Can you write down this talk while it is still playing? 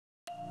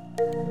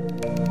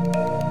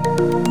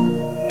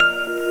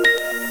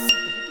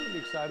Particularly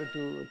excited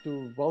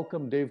to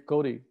welcome Dave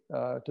Cote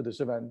to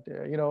this event.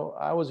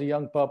 I was a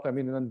young pup. I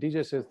mean, when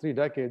DJ says 3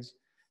 decades,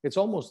 it's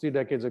almost 3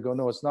 decades ago.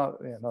 No, it's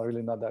not. Not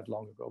really, not that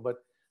long ago,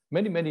 but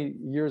many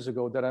years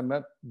ago that I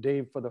met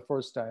Dave for the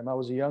first time. I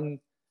was a young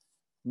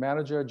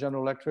manager at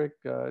General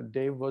Electric.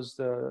 Dave was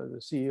the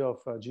CEO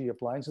of GE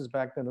Appliances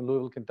back then in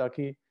Louisville,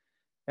 Kentucky,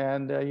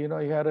 and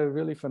he had a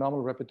really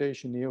phenomenal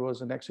reputation. He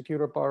was an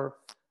executor power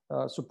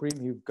supreme.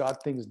 He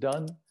got things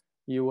done.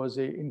 He was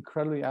an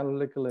incredibly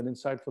analytical and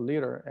insightful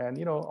leader. And,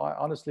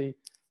 honestly,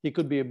 he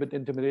could be a bit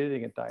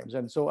intimidating at times.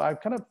 And so I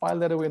kind of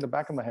filed that away in the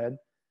back of my head.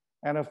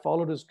 And I've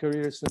followed his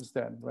career since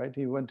then, right?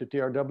 He went to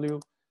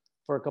TRW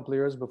for a couple of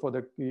years before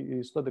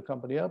he split the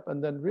company up.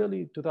 And then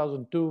really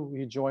 2002,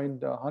 he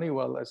joined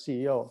Honeywell as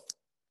CEO.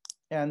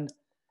 And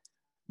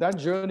that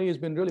journey has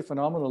been really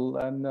phenomenal.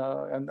 And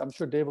I'm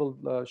sure Dave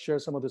will share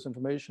some of this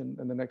information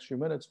in the next few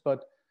minutes.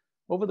 But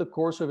over the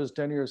course of his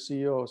tenure as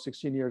CEO,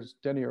 16 years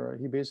tenure,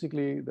 he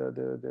basically,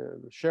 the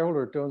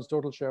shareholder returns,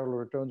 total shareholder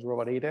returns were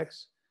about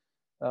 8x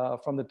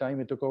from the time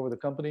he took over the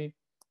company.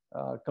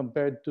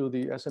 Compared to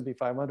the S&P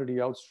 500,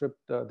 he outstripped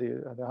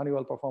the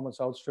Honeywell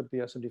performance outstripped the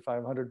S&P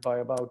 500 by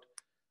about,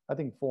 I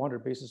think,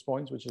 400 basis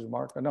points, which is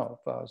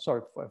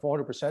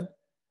 400%,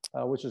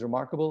 which is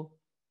remarkable,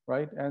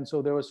 right? And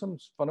so there was some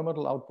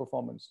fundamental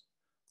outperformance.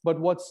 But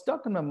what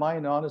stuck in my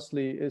mind,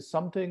 honestly, is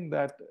something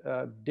that,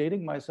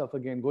 dating myself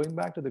again, going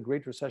back to the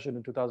Great Recession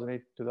in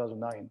 2008,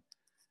 2009,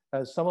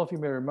 as some of you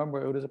may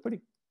remember, it was a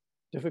pretty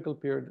difficult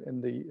period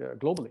in the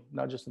globally,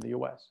 not just in the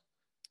US.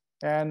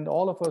 And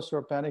all of us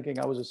were panicking.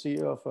 I was a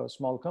CEO of a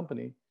small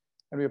company,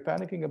 and we were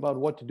panicking about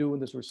what to do in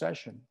this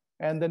recession.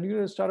 And then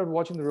you started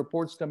watching the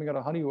reports coming out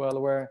of Honeywell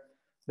where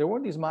there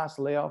weren't these mass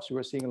layoffs you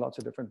were seeing in lots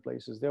of different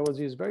places. There was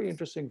these very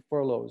interesting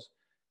furloughs.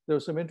 There were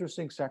some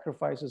interesting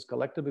sacrifices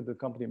collectively the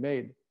company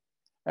made.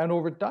 And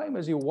over time,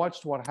 as you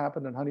watched what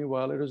happened in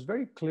Honeywell, it was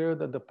very clear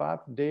that the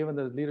path Dave and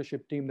the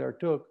leadership team there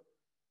took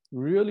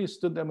really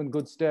stood them in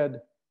good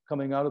stead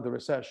coming out of the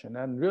recession.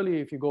 And really,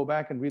 if you go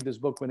back and read this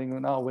book, Winning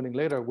Now, Winning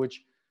Later,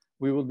 which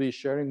we will be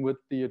sharing with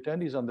the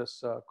attendees on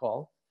this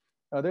call,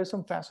 there's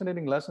some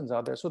fascinating lessons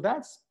out there. So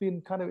that's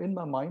been kind of in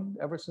my mind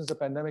ever since the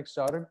pandemic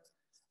started.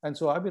 And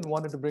so I've been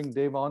wanting to bring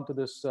Dave onto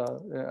this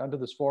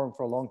forum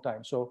for a long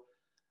time. So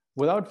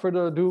without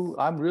further ado,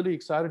 I'm really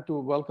excited to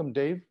welcome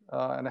Dave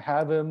and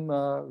have him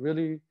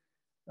really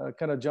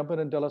kind of jump in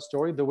and tell a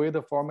story. The way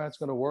the format's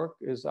going to work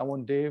is I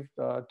want Dave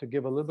to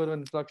give a little bit of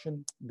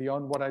introduction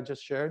beyond what I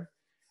just shared.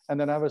 And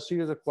then I have a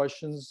series of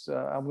questions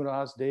I'm going to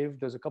ask Dave.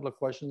 There's a couple of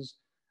questions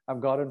I've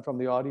gotten from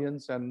the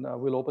audience, and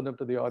we'll open up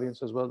to the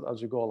audience as well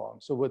as you go along.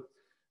 So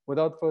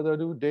without further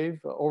ado, Dave,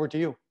 over to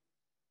you.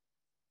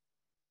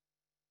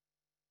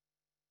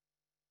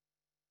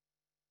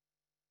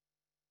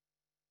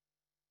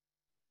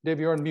 Dave,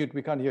 you're on mute.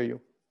 We can't hear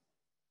you.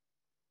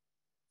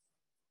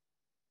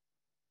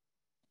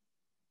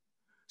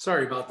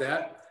 Sorry about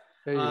that.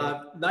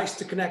 Nice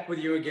to connect with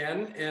you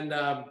again. And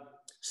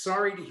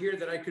sorry to hear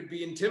that I could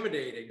be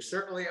intimidating.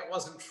 Certainly I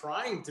wasn't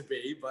trying to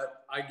be,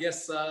 but I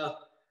guess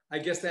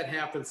that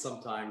happens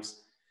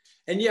sometimes.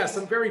 And yes,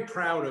 I'm very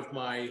proud of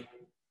my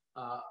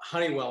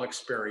Honeywell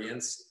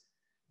experience.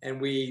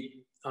 And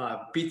we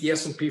beat the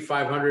S&P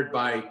 500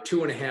 by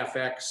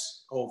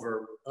 2.5x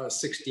over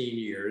 16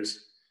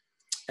 years.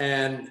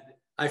 And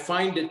I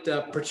find it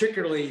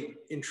particularly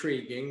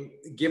intriguing,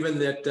 given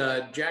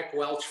that Jack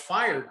Welch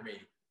fired me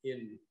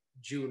in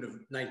June of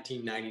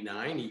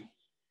 1999. He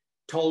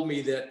told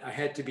me that I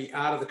had to be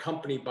out of the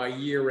company by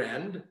year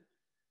end.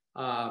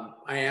 I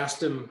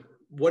asked him,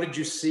 what did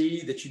you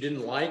see that you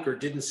didn't like or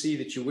didn't see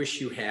that you wish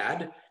you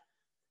had?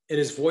 And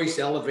his voice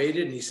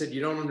elevated and he said,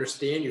 you don't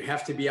understand, you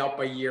have to be out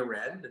by year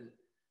end. And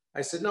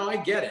I said, no, I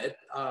get it,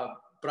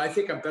 but I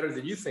think I'm better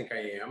than you think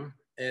I am.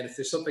 And if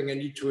there's something I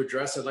need to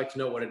address, I'd like to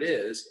know what it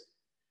is.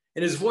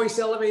 And his voice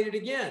elevated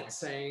again,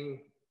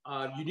 saying,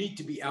 you need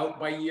to be out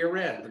by year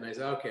end. And I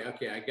said,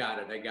 okay, I got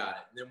it. And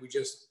then we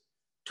just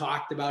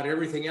talked about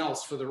everything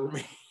else for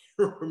the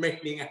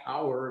remaining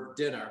hour of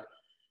dinner.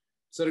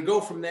 So to go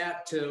from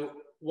that to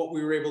what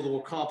we were able to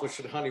accomplish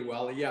at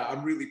Honeywell, yeah,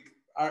 I'm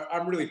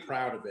really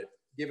proud of it,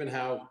 given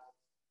how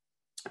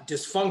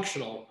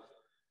dysfunctional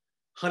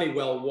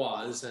Honeywell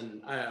was.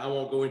 And I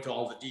won't go into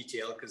all the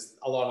detail because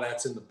a lot of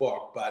that's in the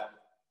book, but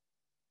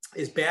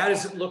as bad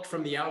as it looked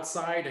from the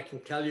outside, I can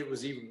tell you it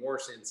was even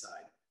worse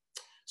inside.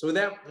 So with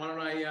that, why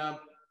don't I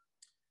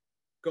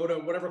go to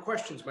whatever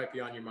questions might be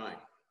on your mind.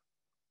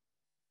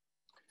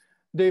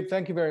 Dave,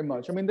 thank you very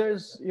much. I mean,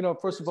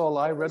 first of all,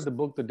 I read the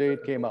book the day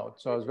it came out.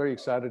 So I was very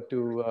excited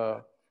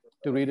to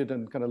read it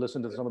and kind of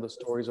listen to some of the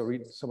stories or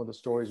read some of the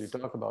stories you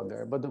talk about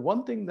there. But the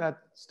one thing that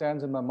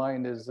stands in my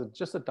mind is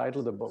just the title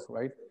of the book,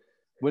 right?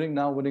 Winning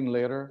Now, Winning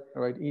Later,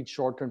 right? Eat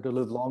short term to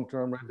live long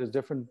term, right? There's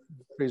different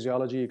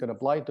phraseology you can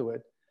apply to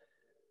it.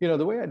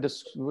 The way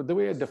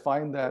I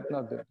define that,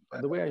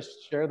 the way I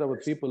share that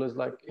with people is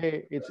like,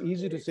 hey, it's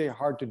easy to say,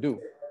 hard to do,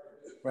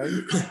 right?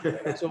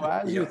 So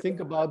as you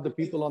think about the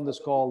people on this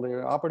call,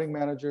 they're operating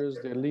managers,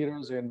 they're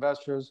leaders, they're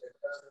investors,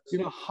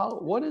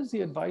 what is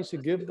the advice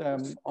you give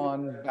them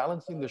on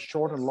balancing the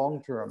short and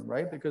long term,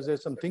 right? Because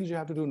there's some things you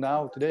have to do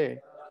now today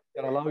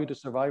that allow you to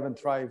survive and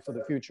thrive for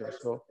the future.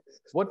 So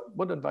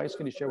what advice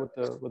can you share with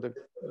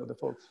the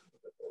folks?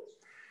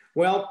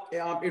 Well,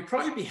 it'd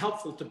probably be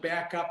helpful to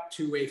back up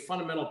to a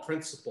fundamental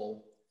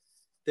principle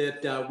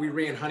that we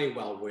ran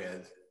Honeywell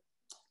with,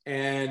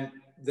 and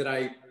that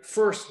I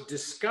first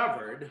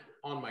discovered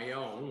on my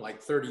own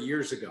like 30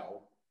 years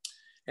ago.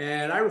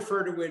 And I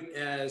refer to it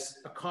as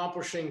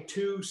accomplishing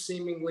two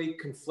seemingly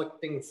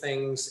conflicting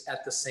things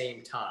at the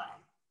same time.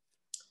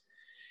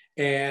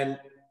 And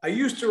I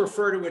used to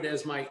refer to it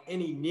as my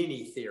any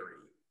ninny theory,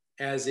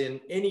 as in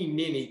any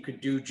ninny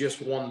could do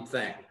just one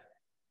thing.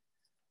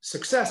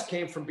 Success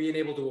came from being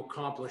able to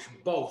accomplish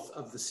both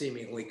of the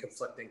seemingly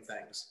conflicting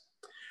things.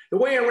 The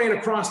way I ran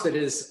across it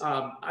is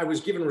I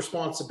was given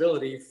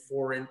responsibility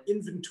for an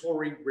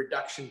inventory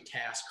reduction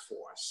task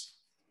force.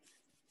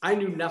 I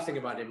knew nothing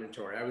about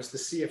inventory. I was the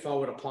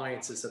CFO at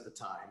Appliances at the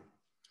time.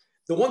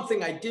 The one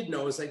thing I did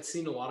know is I'd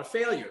seen a lot of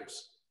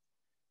failures.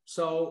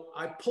 So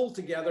I pulled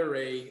together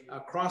a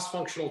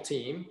cross-functional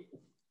team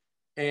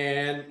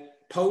and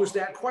posed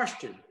that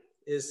question,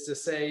 is to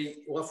say,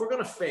 well, if we're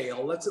going to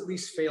fail, let's at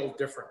least fail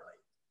differently.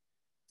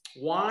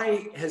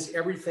 Why has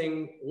every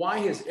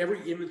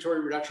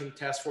inventory reduction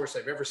task force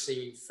I've ever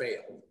seen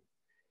failed?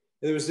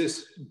 And there was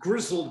this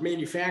grizzled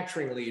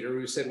manufacturing leader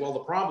who said, well, the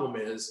problem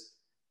is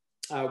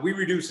we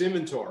reduce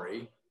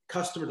inventory,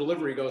 customer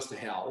delivery goes to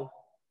hell,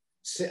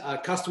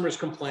 customers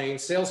complain,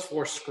 sales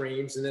force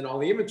screams, and then all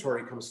the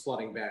inventory comes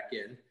flooding back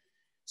in.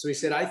 So he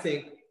said, I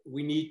think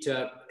we need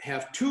to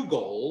have two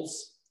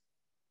goals: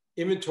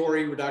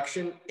 inventory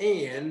reduction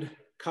and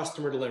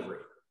customer delivery.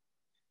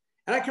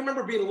 And I can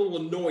remember being a little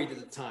annoyed at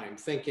the time,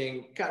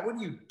 thinking, God, what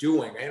are you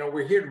doing?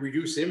 We're here to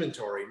reduce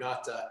inventory,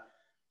 not to.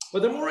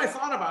 But the more I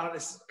thought about it, I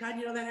said,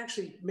 God, that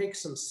actually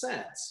makes some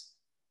sense.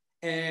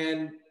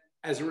 And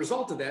as a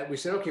result of that, we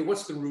said, okay,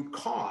 what's the root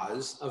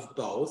cause of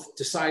both?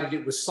 Decided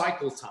it was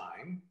cycle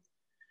time.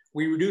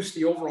 We reduced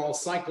the overall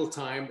cycle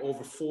time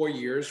over 4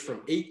 years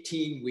from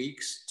 18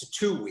 weeks to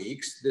 2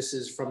 weeks. This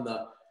is from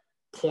the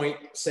point,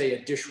 say,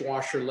 a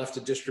dishwasher left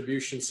a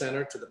distribution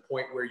center to the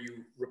point where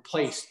you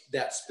replaced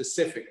that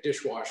specific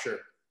dishwasher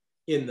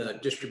in the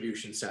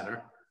distribution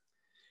center.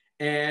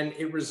 And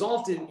it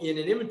resulted in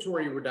an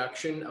inventory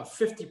reduction of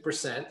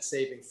 50%,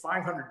 saving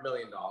 $500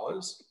 million,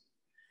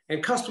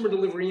 and customer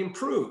delivery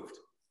improved.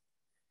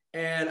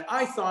 And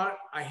I thought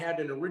I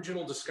had an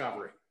original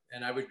discovery,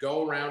 and I would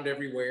go around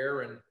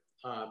everywhere and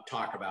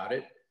talk about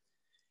it.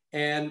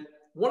 And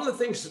one of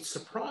the things that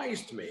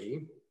surprised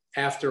me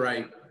after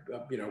I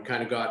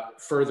kind of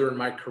got further in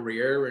my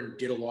career and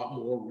did a lot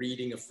more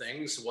reading of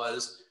things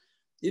was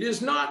it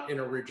is not an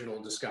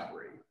original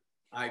discovery.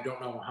 I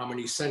don't know how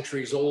many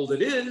centuries old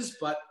it is,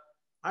 but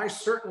I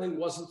certainly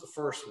wasn't the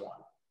first one.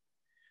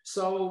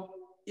 So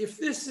if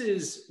this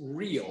is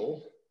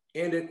real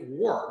and it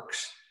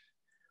works,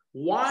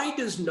 why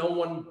does no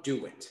one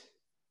do it?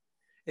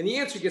 And the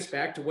answer gets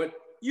back to what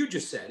you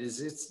just said,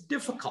 is it's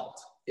difficult.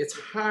 It's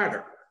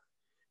harder.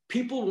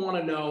 People want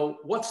to know,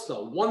 what's the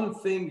one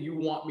thing you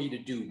want me to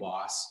do,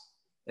 boss?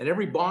 And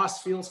every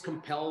boss feels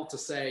compelled to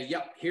say,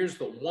 yep, here's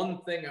the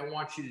one thing I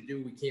want you to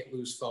do. We can't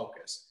lose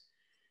focus.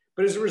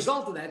 But as a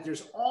result of that,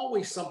 there's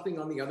always something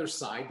on the other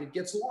side that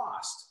gets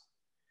lost.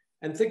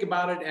 And think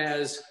about it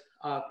as,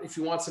 if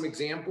you want some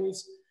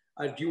examples,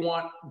 do you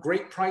want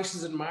great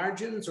prices and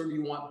margins, or do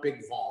you want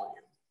big volume?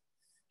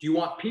 Do you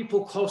want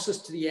people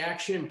closest to the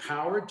action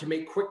empowered to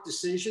make quick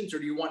decisions, or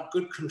do you want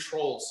good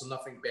control so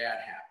nothing bad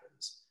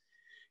happens?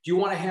 Do you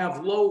want to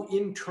have low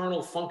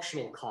internal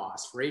functional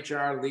costs for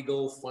HR,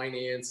 legal,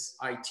 finance,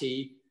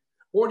 IT?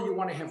 Or do you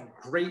want to have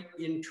great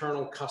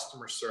internal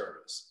customer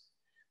service?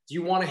 Do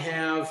you want to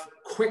have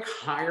quick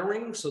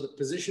hiring so that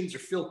positions are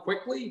filled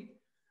quickly?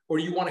 Or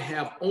do you want to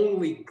have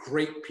only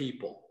great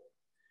people?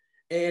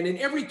 And in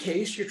every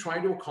case, you're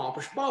trying to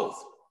accomplish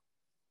both.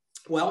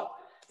 Well,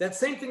 that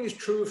same thing is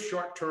true of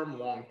short-term,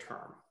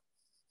 long-term.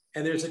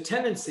 And there's a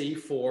tendency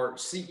for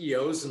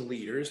CEOs and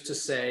leaders to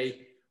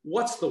say,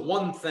 what's the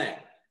one thing?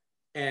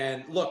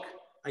 And look,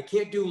 I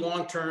can't do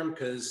long-term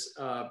because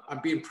I'm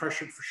being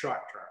pressured for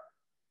short-term.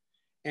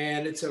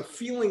 And it's a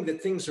feeling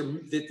that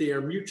they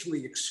are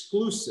mutually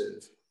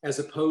exclusive as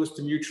opposed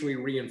to mutually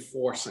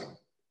reinforcing.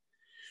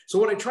 So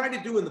what I try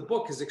to do in the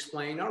book is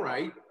explain, all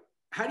right,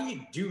 how do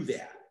you do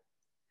that?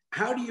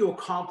 How do you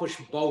accomplish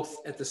both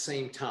at the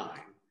same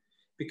time?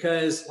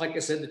 Because like I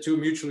said, the two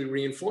are mutually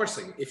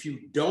reinforcing. If you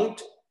don't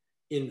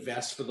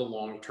invest for the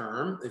long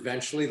term,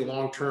 eventually the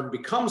long term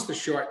becomes the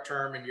short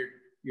term and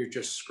you're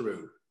just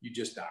screwed. You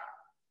just are.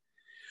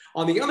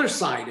 On the other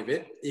side of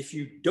it, if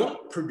you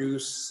don't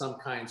produce some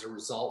kinds of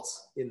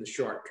results in the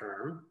short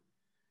term,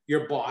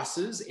 your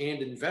bosses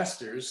and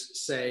investors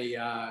say,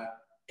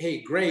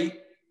 hey,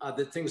 great,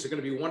 that things are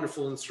going to be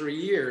wonderful in 3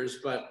 years,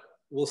 but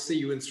we'll see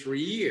you in 3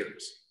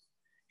 years.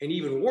 And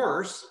even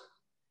worse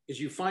is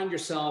you find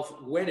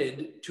yourself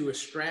wedded to a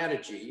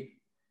strategy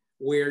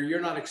where you're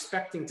not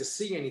expecting to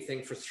see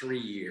anything for 3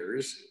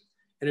 years.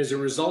 And as a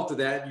result of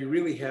that, you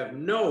really have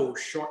no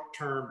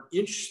short-term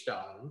inch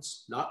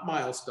stones, not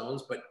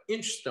milestones, but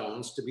inch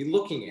stones to be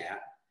looking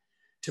at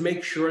to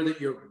make sure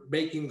that you're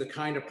making the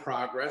kind of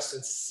progress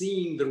and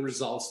seeing the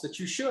results that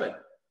you should.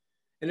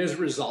 And as a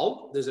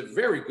result, there's a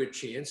very good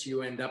chance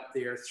you end up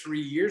there 3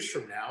 years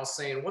from now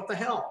saying, what the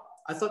hell?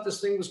 I thought this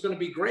thing was going to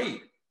be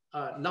great.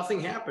 Nothing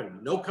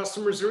happened. No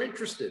customers are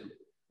interested.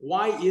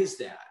 Why is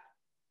that?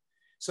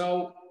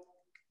 So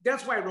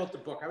that's why I wrote the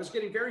book. I was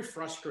getting very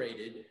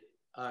frustrated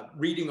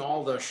reading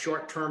all the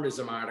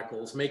short-termism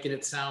articles, making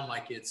it sound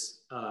like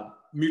it's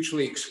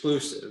mutually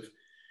exclusive.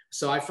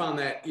 So I found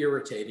that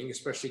irritating,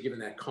 especially given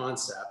that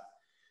concept.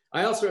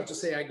 I also have to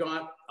say I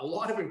got a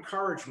lot of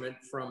encouragement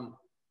from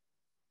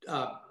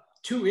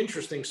two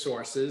interesting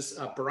sources,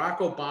 Barack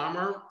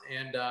Obama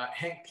and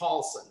Hank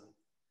Paulson,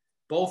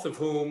 both of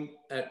whom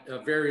at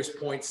various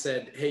points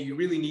said, hey, you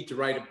really need to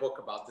write a book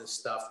about this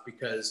stuff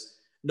because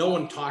no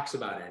one talks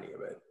about any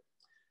of it.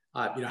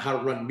 You know, how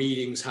to run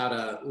meetings, how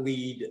to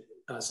lead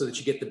so that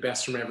you get the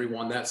best from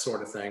everyone, that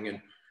sort of thing. And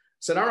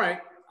said, all right,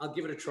 I'll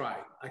give it a try.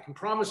 I can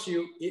promise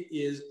you it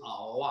is a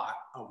lot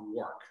of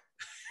work.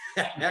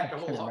 Heck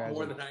of a lot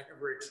more than I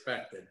ever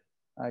expected.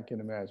 I can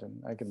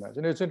imagine. I can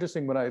imagine. It's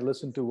interesting when I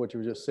listen to what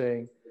you were just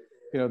saying.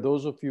 You know,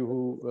 those of you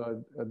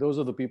who, those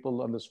are the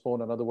people on this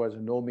phone and otherwise who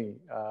know me.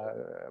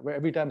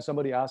 Every time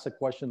somebody asks a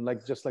question,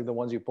 like just like the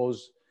ones you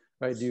pose,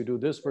 right? Do you do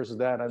this versus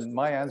that? And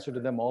my answer to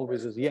them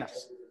always is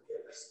yes,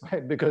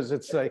 right? Because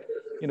it's like,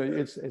 you know,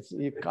 it's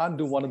you can't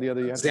do one or the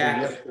other. You have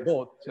exactly. to do yes to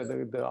both. So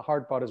the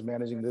hard part is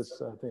managing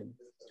this thing.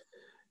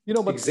 You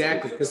know, but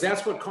exactly, because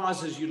that's what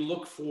causes you to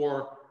look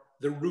for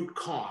the root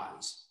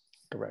cause.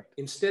 Correct.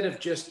 Instead of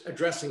just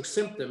addressing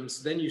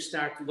symptoms, then you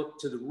start to look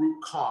to the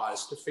root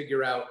cause to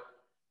figure out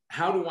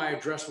how do I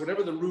address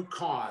whatever the root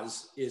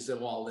cause is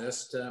of all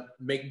this to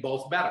make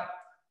both better.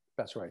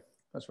 That's right.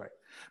 That's right.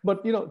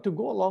 But, you know, to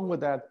go along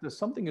with that, there's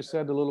something you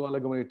said a little while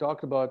ago when you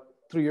talked about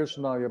 3 years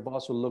from now, your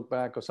boss will look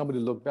back or somebody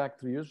look back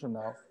 3 years from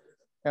now.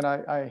 And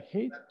I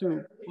hate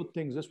to put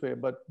things this way,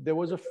 but there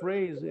was a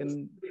phrase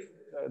in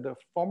the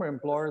former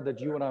employer that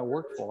you and I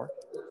worked for,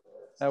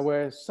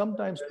 where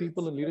sometimes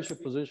people in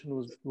leadership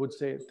positions would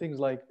say things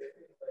like,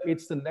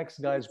 it's the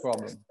next guy's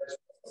problem,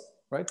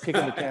 right?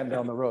 Kicking the can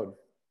down the road,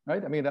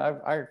 right? I mean,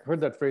 I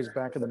heard that phrase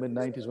back in the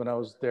mid-90s when I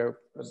was there,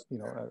 you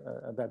know,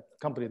 at that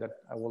company that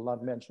I will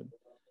not mention.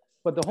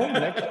 But the whole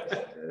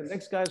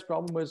next guy's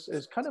problem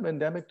is kind of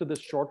endemic to this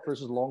short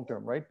versus long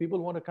term, right? People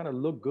want to kind of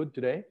look good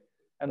today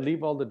and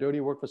leave all the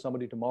dirty work for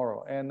somebody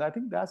tomorrow. And I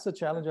think that's the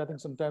challenge. I think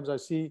sometimes I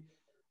see,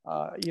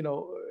 you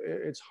know,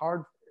 it's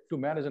hard to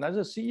manage. And as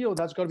a CEO,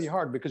 that's got to be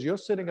hard because you're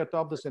sitting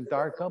atop this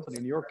entire company,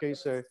 in your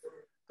case, a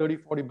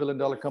 $30-40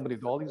 billion company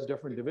with all these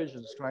different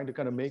divisions, trying to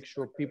kind of make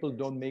sure people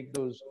don't make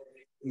those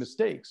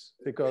mistakes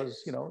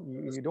because, you know,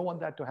 you don't want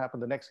that to happen.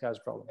 The next guy's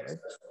problem, right?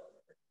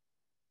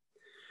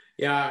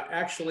 Yeah,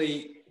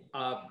 actually,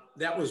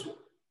 that was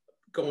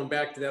going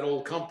back to that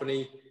old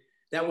company.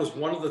 That was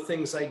one of the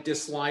things I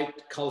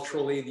disliked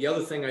culturally. The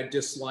other thing I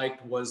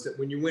disliked was that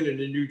when you went in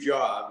a new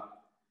job,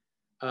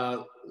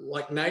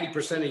 like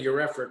 90% of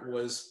your effort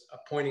was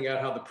pointing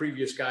out how the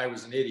previous guy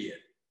was an idiot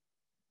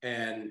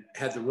and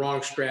had the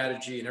wrong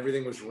strategy and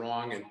everything was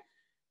wrong. And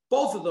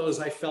both of those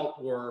I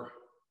felt were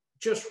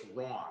just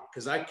wrong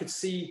because I could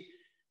see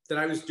that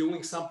I was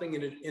doing something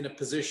in a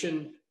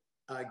position,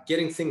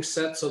 getting things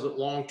set so that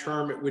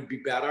long-term it would be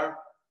better.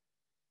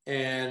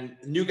 And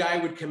the new guy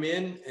would come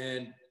in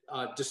and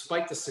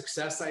despite the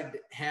success I'd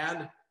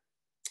had,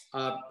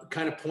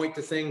 kind of point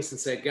to things and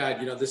say, God,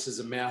 you know, this is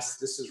a mess.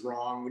 This is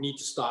wrong. We need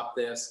to stop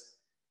this.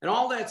 And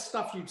all that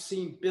stuff you'd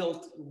seen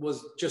built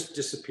was just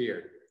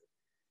disappeared.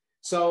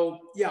 So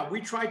yeah, we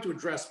tried to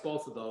address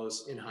both of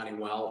those in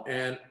Honeywell.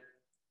 And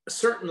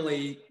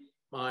certainly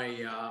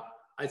my,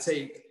 I'd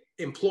say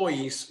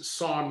employees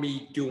saw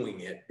me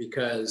doing it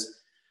because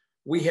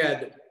we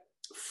had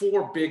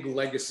 4 big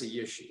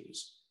legacy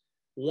issues.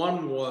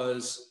 One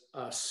was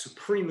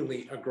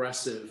supremely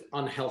aggressive,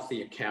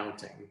 unhealthy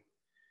accounting.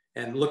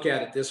 And look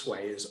at it this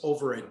way, is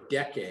over a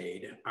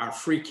decade, our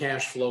free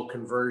cash flow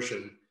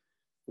conversion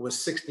was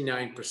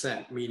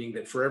 69%, meaning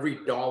that for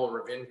every dollar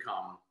of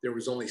income, there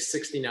was only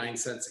 69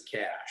 cents of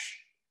cash.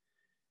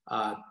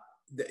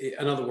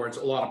 In other words,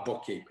 a lot of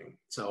bookkeeping.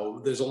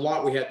 So there's a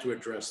lot we had to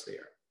address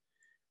there.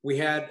 We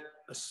had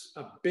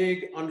a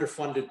big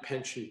underfunded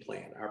pension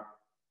plan. Our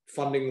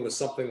funding was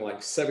something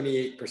like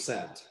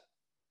 78%,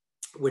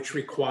 which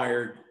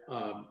required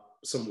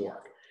some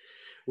work.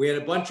 We had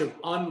a bunch of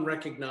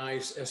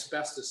unrecognized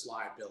asbestos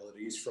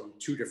liabilities from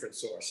 2 different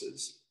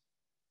sources.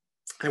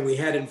 And we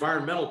had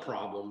environmental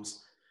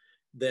problems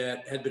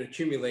that had been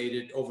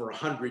accumulated over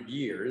 100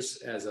 years,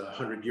 as a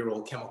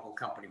 100-year-old chemical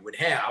company would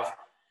have.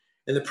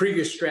 And the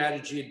previous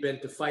strategy had been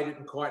to fight it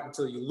in court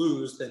until you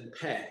lose, then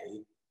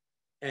pay.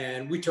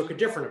 And we took a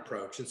different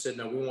approach and said,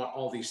 no, we want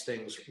all these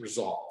things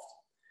resolved.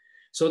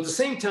 So at the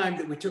same time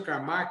that we took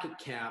our market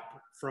cap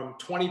from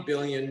 20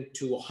 billion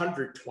to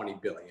 120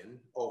 billion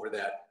over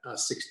that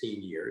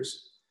 16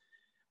 years,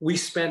 we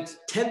spent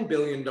 $10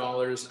 billion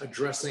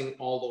addressing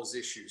all those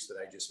issues that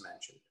I just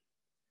mentioned.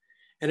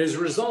 And as a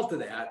result of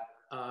that,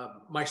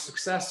 my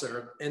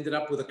successor ended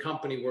up with a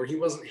company where he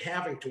wasn't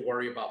having to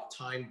worry about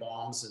time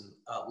bombs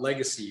and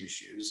legacy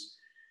issues,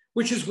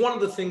 which is one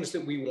of the things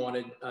that we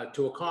wanted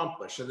to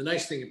accomplish. And the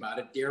nice thing about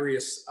it,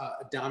 Darius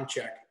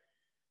Adamczyk,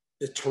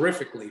 a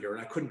terrific leader,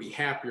 and I couldn't be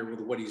happier with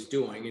what he's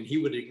doing. And he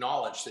would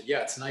acknowledge that, yeah,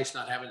 it's nice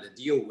not having to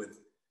deal with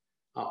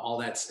all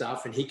that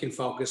stuff, and he can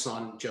focus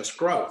on just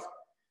growth.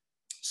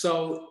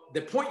 So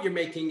the point you're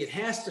making, it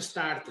has to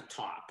start at the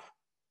top.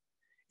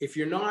 If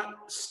you're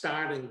not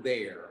starting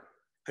there,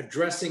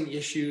 addressing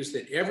issues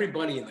that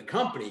everybody in the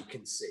company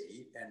can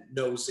see and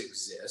knows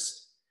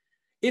exist,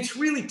 it's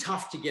really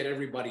tough to get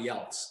everybody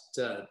else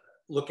to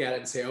look at it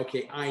and say,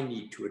 okay, I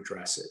need to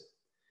address it.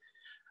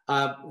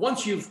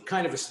 Once you've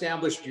kind of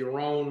established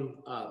your own,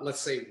 let's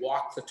say,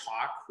 walk the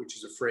talk, which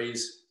is a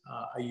phrase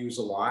I use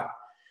a lot,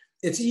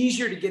 it's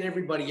easier to get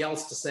everybody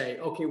else to say,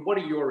 okay, what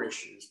are your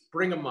issues?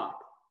 Bring them up.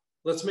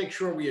 Let's make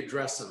sure we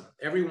address them.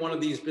 Every one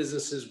of these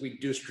businesses, we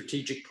do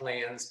strategic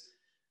plans.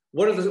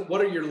 What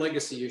are your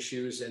legacy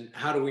issues, and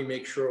how do we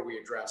make sure we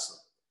address them?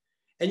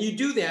 And you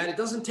do that, it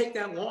doesn't take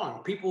that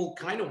long. People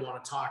kind of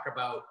want to talk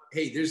about,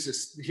 hey,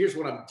 here's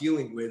what I'm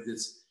dealing with.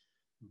 It's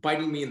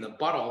biting me in the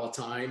butt all the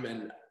time,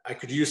 and I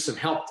could use some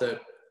help to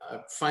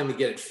finally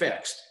get it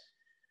fixed.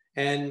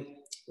 And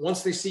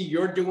once they see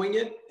you're doing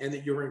it and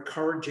that you're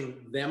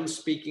encouraging them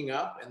speaking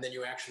up, and then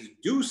you actually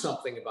do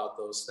something about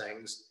those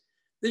things,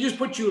 they just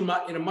put you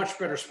in a much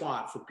better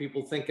spot for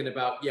people thinking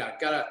about, yeah,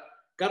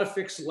 gotta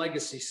fix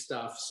legacy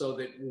stuff so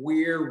that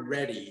we're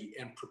ready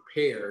and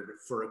prepared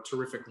for a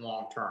terrific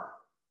long term.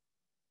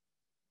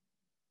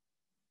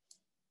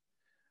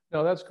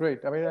 No, that's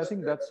great. I mean, I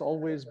think that's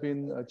always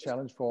been a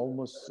challenge for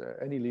almost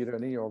any leader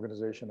in any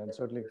organization, and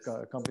certainly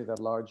a company that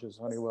large as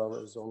Honeywell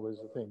is always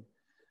a thing.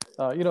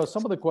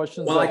 Some of the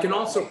questions. Well, I can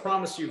also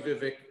promise you,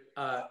 Vivek,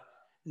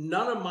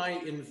 none of my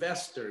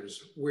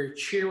investors were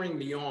cheering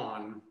me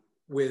on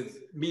with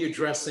me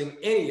addressing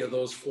any of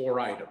those 4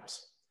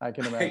 items. I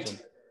can imagine.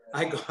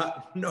 I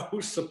got no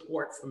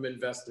support from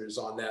investors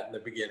on that in the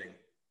beginning.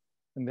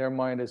 In their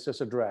mind, it's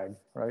just a drag,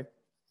 right?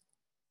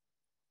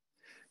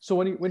 So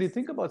when you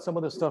think about some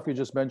of the stuff you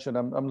just mentioned,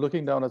 I'm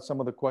looking down at some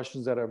of the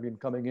questions that have been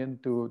coming in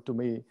to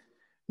me.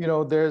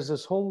 There's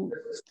this whole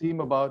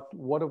theme about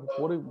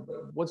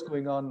what's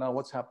going on now,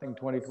 what's happening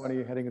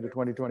 2020, heading into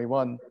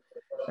 2021.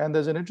 And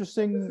there's an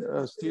interesting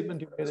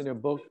statement you made in your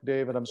book,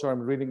 Dave, and I'm sorry,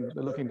 I'm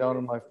looking down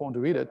on my phone to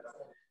read it.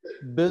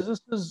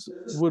 Businesses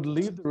would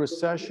leave the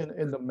recession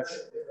in the manner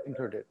they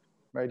entered it,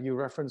 right? You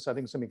referenced, I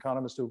think, some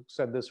economist who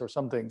said this or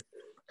something.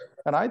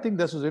 And I think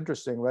this is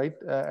interesting, right?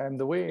 And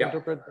the way I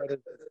interpret that is,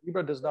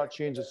 Zebra does not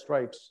change its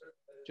stripes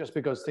just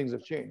because things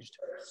have changed,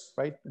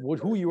 right?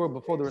 Who you were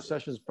before the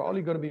recession is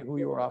probably going to be who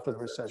you are after the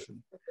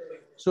recession.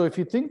 So if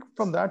you think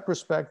from that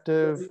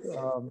perspective,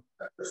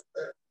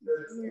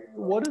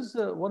 what is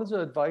the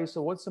advice,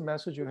 or what's the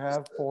message you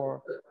have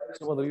for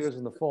some of the leaders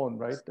on the phone,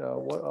 right?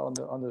 On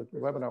the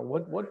webinar,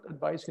 what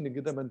advice can you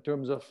give them in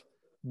terms of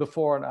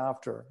before and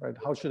after, right?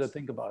 How should I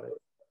think about it?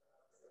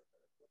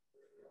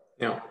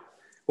 Yeah,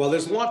 well,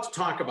 there's a lot to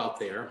talk about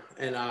there,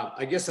 and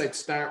I guess I'd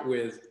start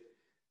with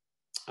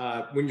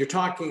when you're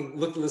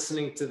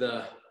listening to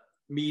the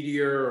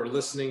media or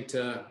listening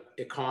to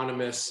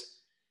economists.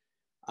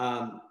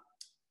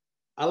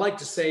 I like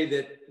to say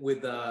that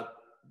with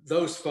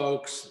those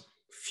folks,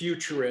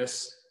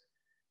 futurists,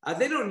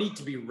 they don't need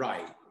to be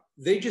right.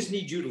 They just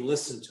need you to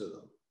listen to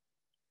them.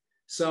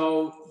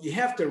 So you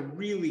have to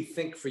really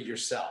think for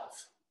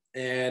yourself.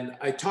 And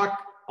I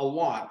talk a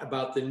lot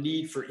about the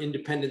need for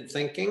independent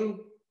thinking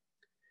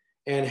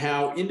and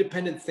how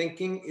independent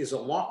thinking is a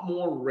lot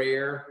more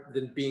rare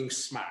than being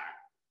smart.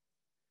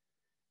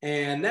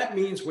 And that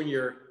means when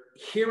you're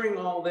hearing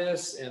all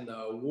this and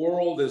the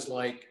world is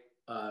like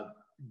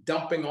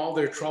dumping all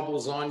their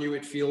troubles on you,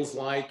 it feels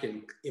like,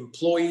 and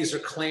employees are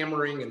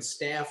clamoring and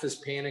staff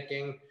is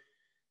panicking.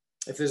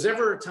 If there's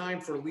ever a time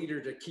for a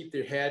leader to keep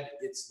their head,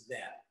 it's then.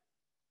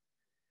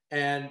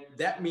 And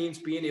that means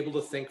being able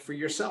to think for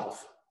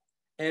yourself.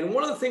 And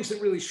one of the things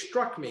that really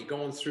struck me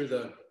going through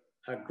the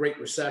Great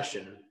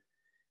Recession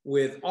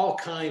with all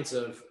kinds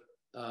of,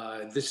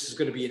 this is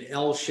going to be an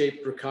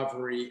L-shaped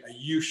recovery, a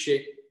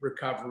U-shaped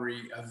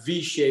recovery, a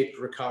V-shaped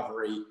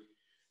recovery.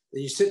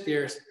 And you sit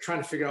there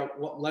trying to figure out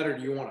what letter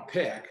do you want to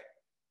pick.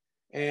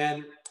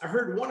 And I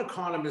heard one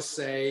economist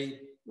say,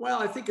 well,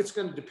 I think it's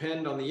going to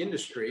depend on the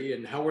industry,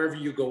 and however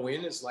you go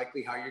in is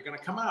likely how you're going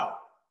to come out.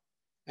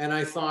 And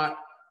I thought,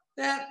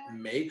 that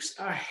makes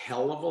a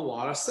hell of a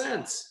lot of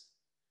sense.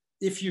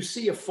 If you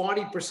see a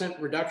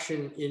 40%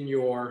 reduction in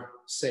your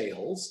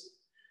sales,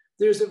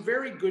 there's a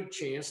very good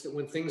chance that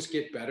when things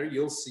get better,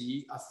 you'll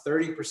see a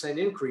 30%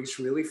 increase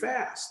really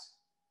fast.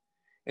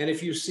 And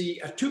if you see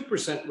a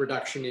 2%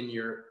 reduction in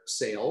your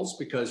sales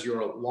because you're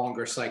a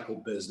longer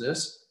cycle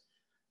business,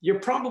 you're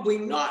probably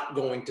not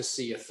going to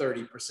see a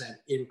 30%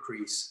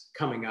 increase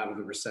coming out of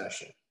the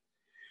recession.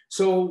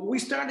 So we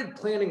started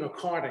planning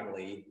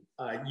accordingly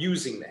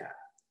using that.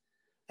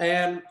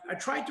 And I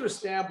tried to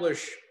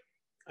establish,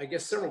 I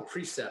guess, several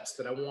precepts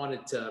that I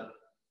wanted to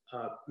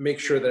make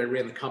sure that I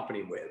ran the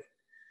company with.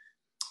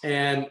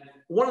 And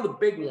one of the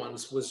big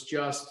ones was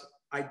just,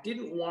 I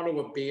didn't want to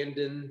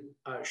abandon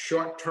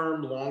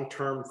short-term,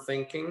 long-term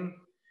thinking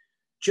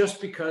just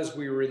because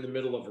we were in the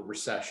middle of a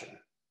recession.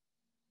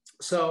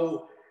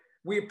 So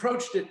we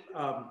approached it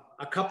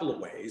a couple of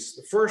ways.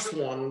 The first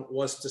one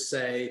was to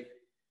say,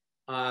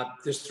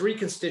 there's three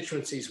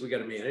constituencies we got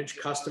to manage: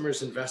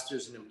 customers,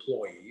 investors, and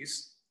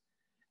employees.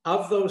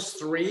 Of those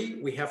three,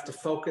 we have to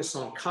focus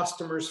on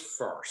customers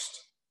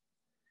first,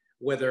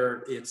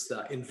 whether it's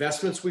the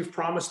investments we've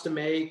promised to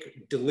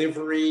make,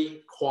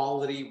 delivery,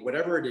 quality,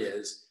 whatever it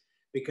is,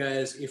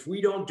 because if we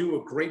don't do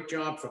a great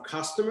job for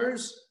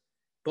customers,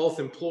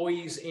 both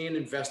employees and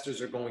investors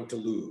are going to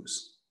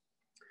lose.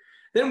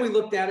 Then we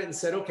looked at it and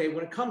said, okay,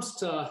 when it comes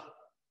to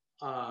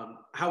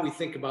how we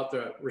think about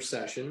the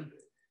recession,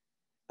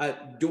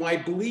 do I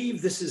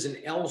believe this is an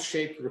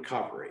L-shaped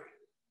recovery?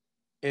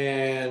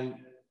 And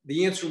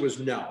the answer was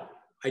no.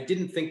 I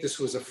didn't think this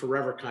was a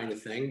forever kind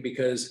of thing,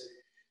 because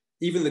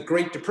even the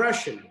Great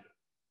Depression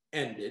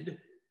ended,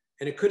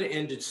 and it could have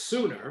ended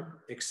sooner,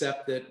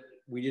 except that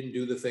we didn't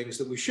do the things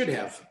that we should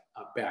have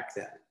back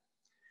then.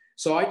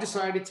 So I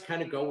decided to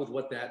kind of go with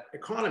what that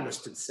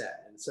economist had said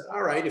and said,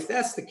 all right, if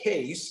that's the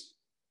case,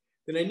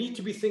 then I need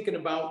to be thinking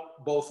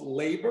about both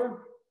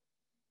labor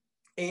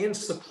and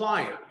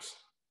suppliers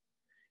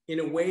in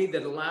a way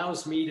that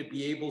allows me to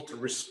be able to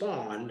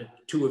respond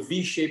to a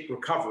V-shaped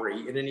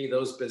recovery in any of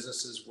those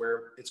businesses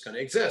where it's going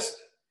to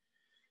exist.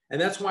 And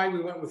that's why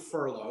we went with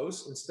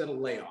furloughs instead of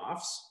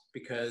layoffs,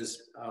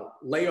 because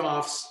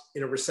layoffs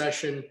in a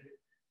recession,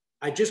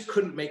 I just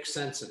couldn't make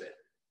sense of it.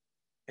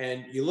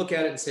 And you look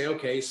at it and say,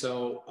 okay,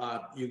 so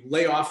you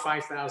lay off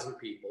 5,000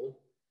 people.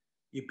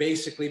 You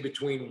basically,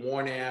 between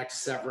Warnack,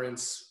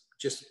 severance,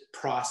 just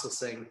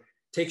processing,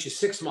 takes you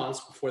 6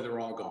 months before they're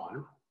all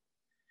gone.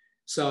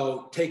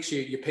 So takes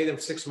you pay them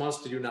 6 months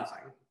to do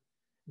nothing.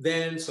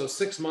 Then, so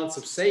 6 months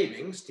of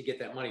savings to get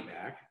that money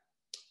back.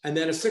 And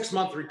then a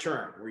 6-month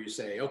return where you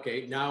say,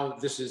 okay, now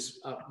this is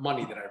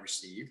money that I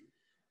received.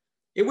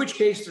 In which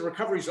case the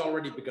recovery's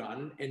already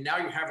begun. And now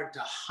you're having to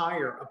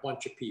hire a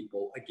bunch of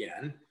people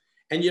again.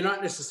 And you're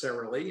not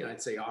necessarily,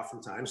 I'd say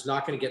oftentimes,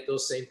 not going to get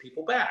those same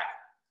people back.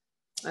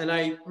 And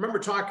I remember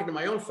talking to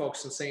my own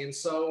folks and saying,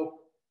 so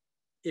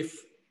if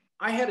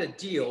I had a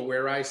deal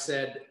where I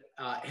said,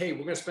 hey,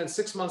 we're going to spend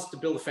 6 months to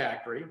build a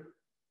factory.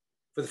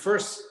 For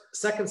the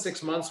second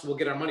 6 months, we'll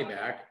get our money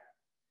back.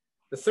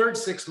 The third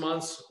 6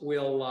 months,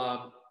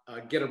 we'll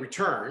get a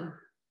return,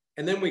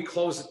 and then we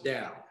close it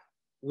down.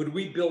 Would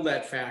we build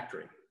that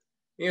factory?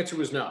 The answer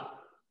was no.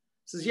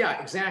 He says,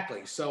 yeah,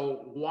 exactly.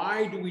 So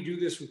why do we do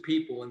this with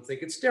people and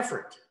think it's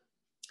different?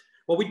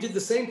 Well, we did the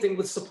same thing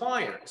with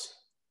suppliers.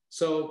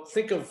 So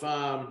think of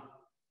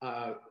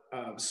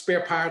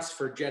spare parts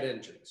for jet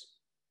engines.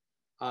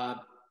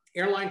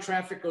 Airline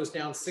traffic goes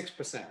down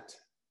 6%.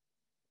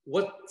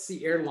 What's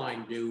the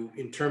airline do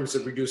in terms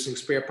of reducing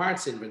spare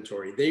parts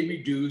inventory? They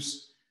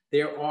reduce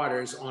their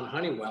orders on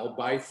Honeywell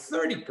by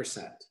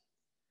 30%.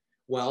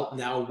 Well,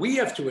 now we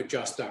have to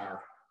adjust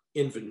our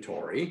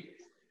inventory.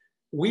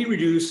 We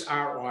reduce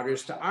our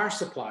orders to our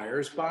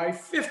suppliers by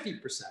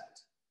 50%.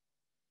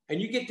 And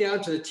you get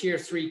down to the tier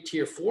 3,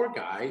 tier 4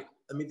 guy,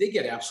 I mean, they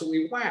get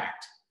absolutely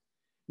whacked.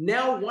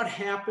 Now what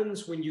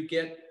happens when you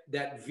get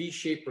that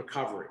V-shaped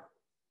recovery?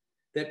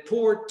 That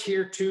poor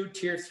tier 2,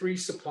 tier 3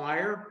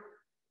 supplier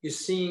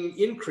is seeing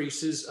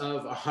increases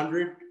of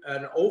 100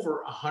 and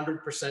over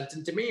 100%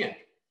 in demand,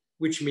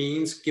 which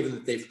means, given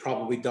that they've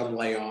probably done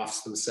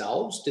layoffs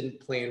themselves,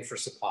 didn't plan for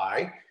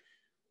supply,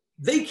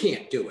 they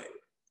can't do it.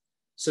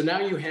 So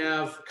now you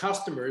have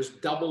customers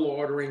double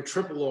ordering,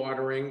 triple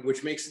ordering,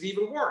 which makes it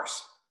even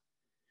worse.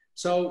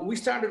 So we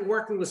started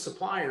working with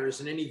suppliers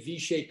in any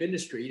V-shaped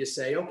industry to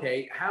say,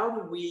 okay, how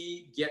do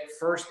we get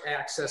first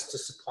access to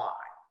supply?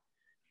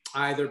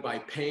 Either by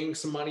paying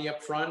some money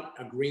up front,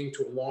 agreeing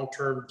to a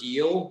long-term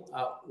deal,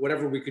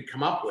 whatever we could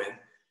come up with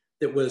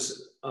that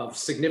was of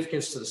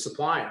significance to the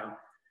supplier,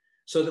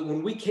 so that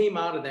when we came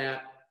out of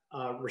that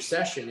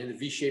recession in a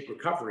V-shaped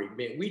recovery,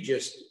 man, we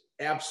just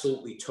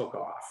absolutely took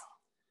off.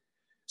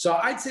 So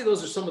I'd say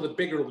those are some of the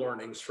bigger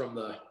learnings from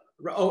the,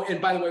 oh,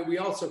 and by the way, we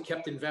also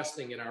kept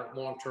investing in our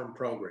long-term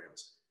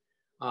programs.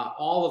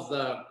 All of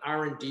the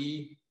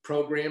R&D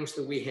programs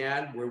that we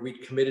had where we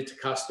committed to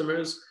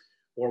customers,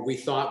 or we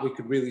thought we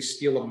could really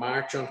steal a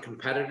march on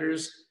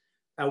competitors,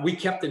 we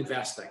kept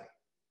investing.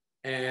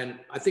 And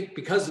I think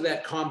because of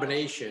that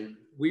combination,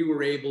 we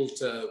were able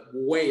to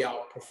way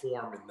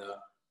outperform in the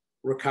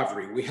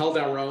recovery. We held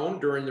our own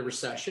during the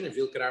recession. If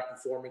you look at our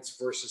performance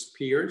versus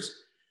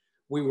peers,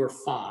 we were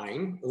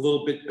fine, a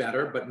little bit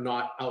better, but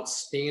not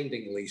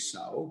outstandingly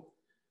so,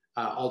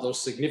 although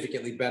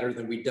significantly better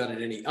than we'd done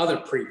in any other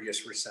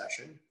previous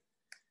recession.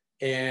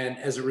 And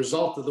as a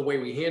result of the way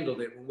we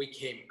handled it, when we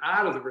came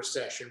out of the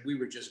recession, we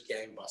were just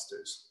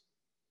gangbusters.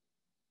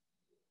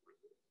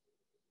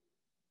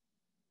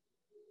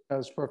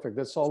 That's perfect.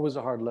 That's always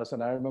a hard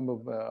lesson. I remember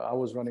I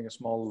was running a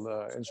small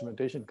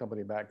instrumentation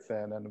company back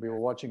then, and we were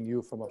watching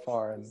you from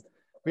afar, and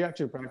we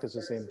actually practiced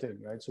the same thing,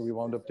 right? So we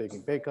wound up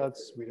taking pay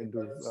cuts. We didn't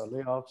do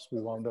layoffs.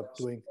 We wound up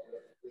doing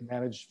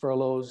managed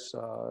furloughs.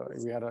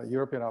 We had a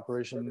European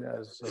operation,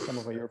 as some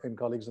of my European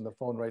colleagues on the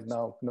phone right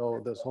now know,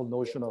 this whole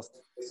notion of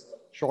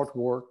short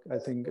work, I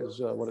think is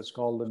what it's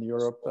called in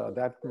Europe.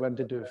 That went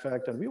into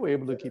effect, and we were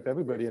able to keep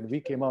everybody, and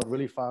we came out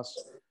really fast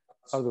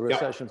out of the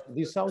recessions. Yep.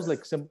 These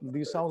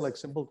sound like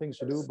simple things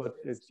to do, but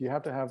you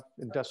have to have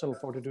intestinal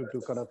fortitude to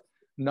kind of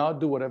not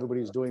do what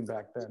everybody's doing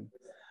back then.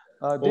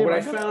 Well, Dave, what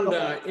I found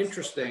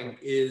interesting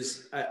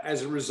is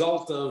as a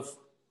result of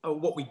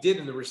what we did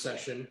in the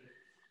recession,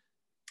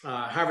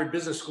 Harvard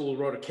Business School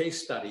wrote a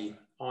case study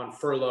on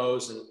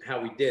furloughs and how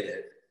we did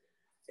it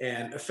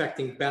and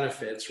affecting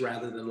benefits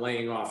rather than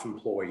laying off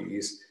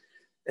employees.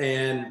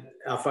 And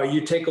if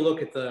you take a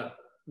look at the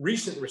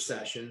recent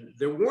recession,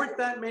 there weren't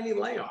that many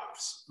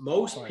layoffs.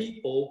 Most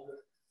people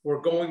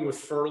were going with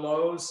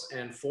furloughs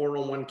and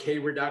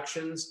 401k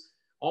reductions,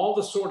 all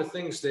the sort of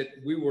things that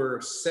we were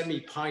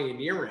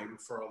semi-pioneering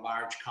for a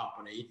large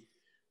company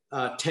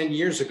 10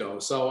 years ago.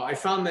 So I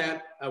found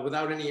that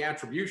without any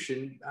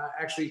attribution,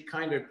 actually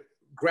kind of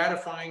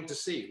gratifying to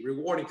see,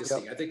 rewarding to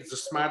see. I think it's a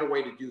smarter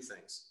way to do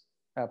things.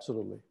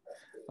 Absolutely.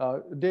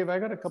 Dave, I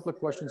got a couple of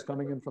questions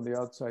coming in from the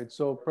outside.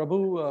 So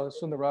Prabhu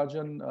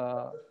Sundarajan,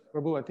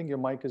 Prabhu, I think your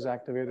mic is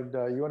activated.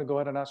 You want to go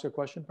ahead and ask your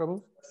question,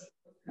 Prabhu?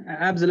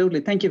 Absolutely.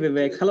 Thank you,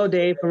 Vivek. Hello,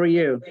 Dave. How are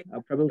you?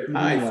 Prabhu.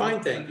 Hi,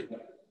 fine, thank you.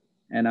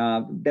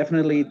 And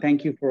definitely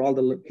thank you for all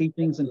the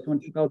teachings in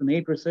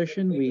 2008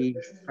 recession. We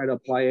tried to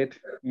apply it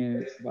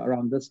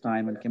around this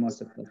time and came out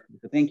successfully.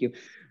 So thank you.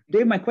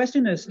 Dave, my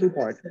question is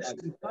two-part.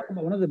 You talk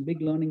about one of the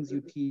big learnings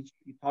you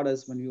taught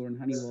us when you were in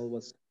Honeywell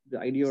was the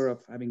idea of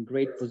having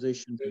great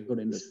positions in good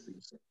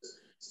industries.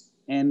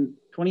 And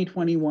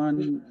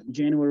 2021,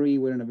 January,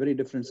 we're in a very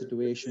different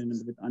situation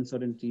with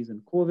uncertainties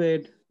and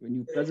COVID, a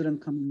new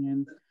president coming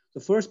in. The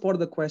first part of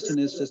the question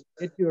is just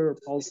get your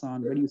pulse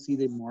on where do you see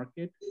the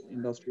market,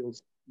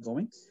 industrials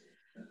going?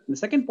 And the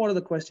second part of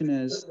the question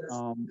is,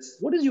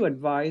 what is your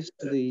advice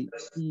to the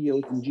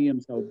CEOs and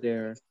GMs out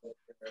there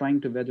trying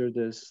to weather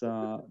this,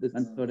 this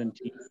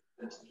uncertainty,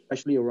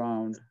 especially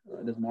around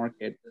this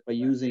market by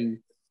using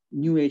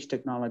new age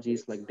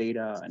technologies like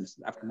data and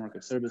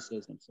aftermarket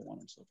services and so on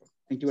and so forth?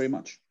 Thank you very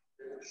much.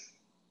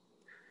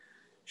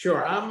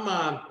 Sure.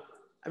 I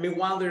mean,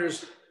 while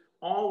there's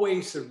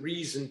always a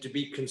reason to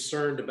be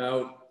concerned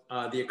about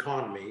the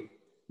economy,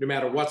 no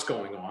matter what's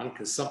going on,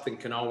 because something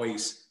can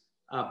always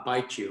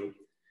bite you.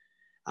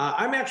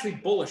 I'm actually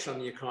bullish on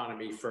the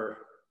economy for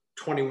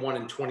 21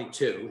 and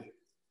 22.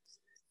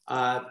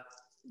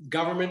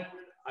 Government,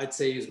 I'd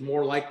say, is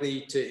more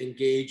likely to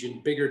engage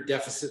in bigger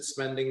deficit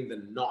spending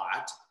than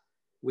not.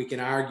 We can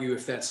argue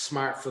if that's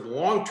smart for the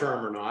long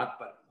term or not,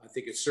 but I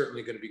think it's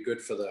certainly going to be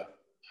good for the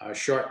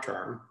short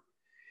term.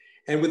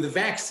 And with the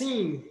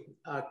vaccine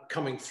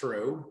coming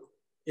through,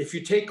 if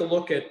you take a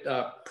look at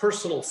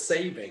personal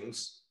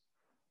savings,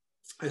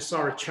 I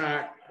saw a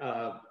chart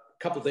a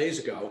couple of days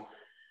ago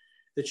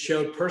that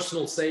showed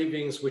personal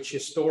savings, which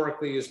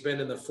historically has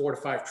been in the 4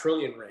 to 5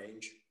 trillion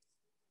range,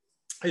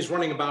 is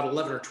running about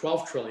 11 or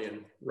 12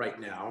 trillion right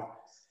now,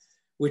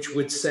 which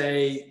would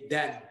say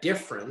that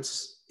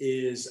difference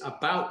is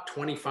about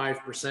 25%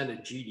 of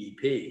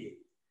GDP.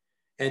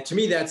 And to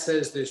me, that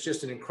says there's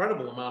just an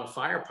incredible amount of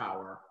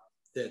firepower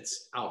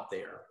that's out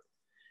there.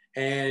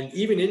 And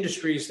even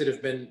industries that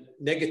have been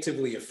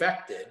negatively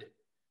affected,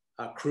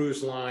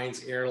 cruise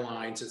lines,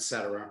 airlines, et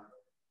cetera,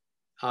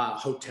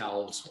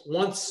 hotels,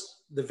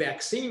 once the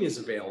vaccine is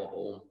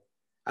available,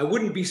 I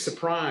wouldn't be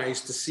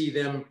surprised to see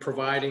them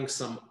providing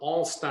some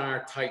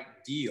all-star type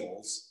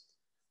deals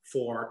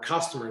for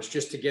customers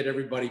just to get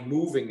everybody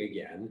moving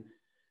again.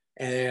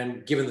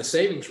 And given the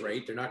savings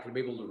rate, they're not going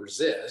to be able to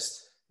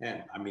resist.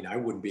 And I mean, I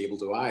wouldn't be able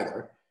to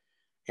either.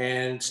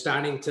 And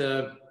starting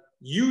to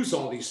use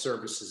all these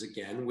services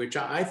again, which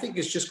I think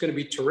is just going to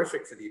be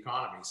terrific for the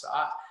economy. So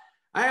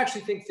I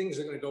actually think things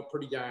are going to go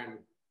pretty darn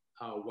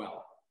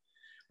well.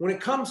 When it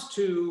comes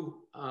to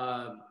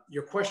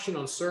your question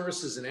on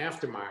services and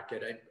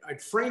aftermarket,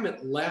 I'd frame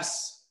it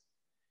less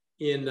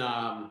in,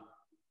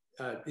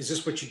 is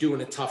this what you do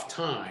in a tough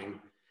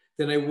time,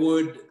 than I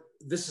would,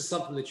 this is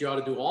something that you ought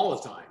to do all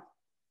the time.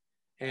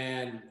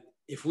 And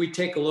if we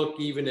take a look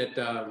even at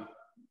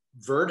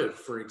Vertiv,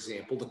 for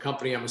example, the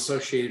company I'm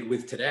associated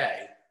with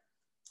today,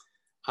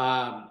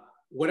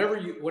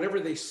 whatever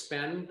they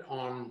spend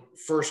on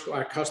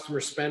our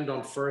customers spend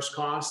on first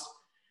cost,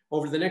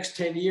 over the next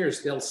 10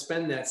 years, they'll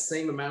spend that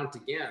same amount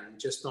again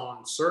just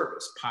on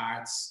service,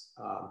 parts,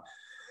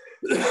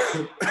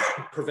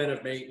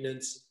 preventive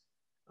maintenance,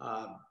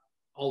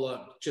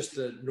 just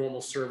the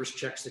normal service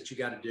checks that you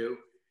got to do.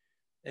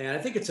 And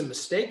I think it's a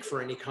mistake for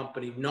any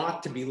company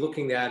not to be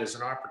looking at it as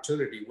an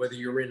opportunity, whether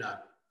you're in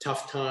a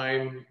tough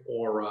time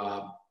or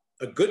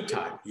a good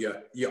time.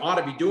 You ought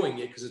to be doing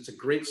it because it's a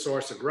great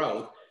source of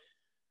growth,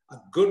 a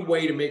good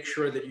way to make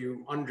sure that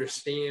you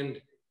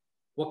understand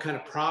what kind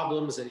of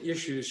problems and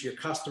issues your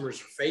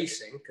customers are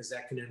facing, because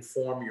that can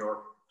inform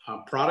your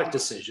product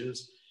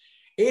decisions.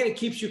 And it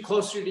keeps you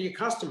closer to your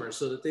customers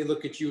so that they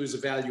look at you as a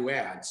value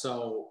add.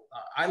 So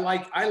I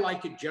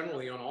like it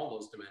generally on all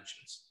those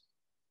dimensions.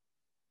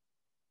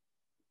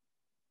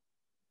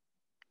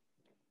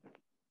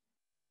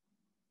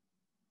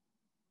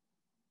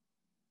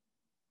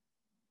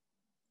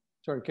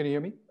 Sorry, can you hear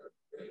me?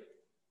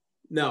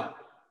 No,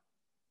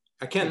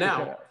 I can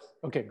now.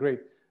 Okay,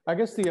 great. I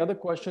guess the other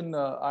question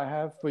I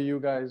have for you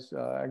guys,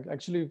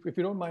 actually, if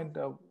you don't mind,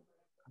 I'm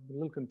a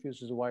little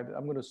confused as to why.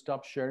 I'm going to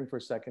stop sharing for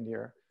a second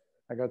here.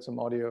 I got some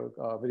audio,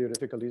 video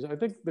difficulties. I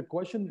think the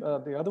question,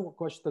 the other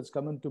question that's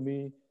coming to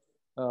me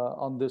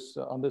on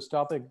this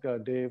topic,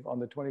 Dave, on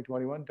the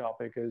 2021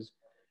 topic is,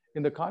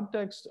 in the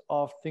context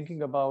of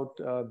thinking about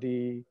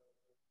the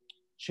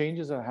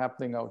changes that are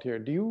happening out here,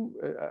 do you,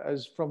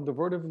 as from the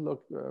Vertiv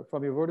look,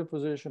 from your Vertiv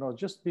position, or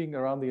just being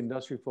around the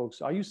industry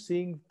folks, are you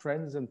seeing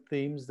trends and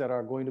themes that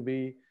are going to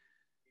be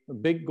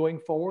big going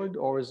forward,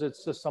 or is it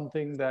just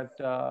something that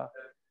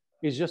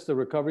is just the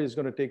recovery is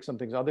going to take some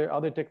things? Are there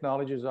other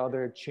technologies, are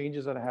there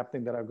changes that are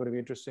happening that are going to be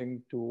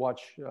interesting to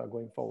watch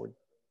going forward?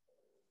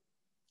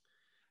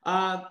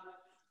 I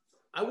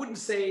wouldn't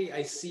say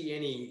I see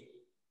any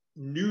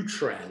new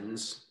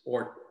trends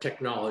or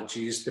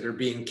technologies that are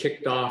being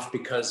kicked off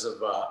because of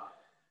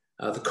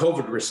the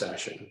COVID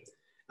recession.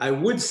 I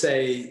would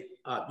say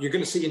you're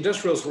going to see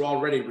industrials were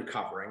already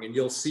recovering, and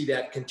you'll see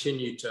that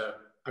continue to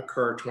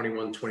occur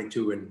 21,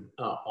 22 and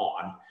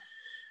on.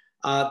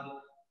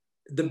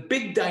 The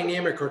big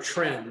dynamic or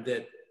trend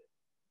that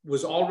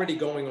was already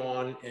going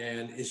on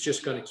and is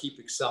just going to keep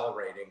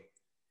accelerating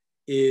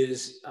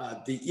is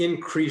the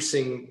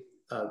increasing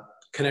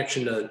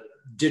connection to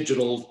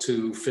digital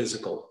to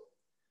physical.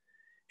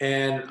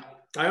 And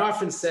I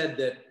often said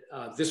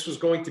that this was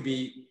going to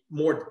be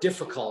more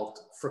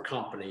difficult for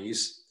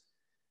companies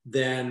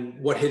than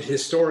what had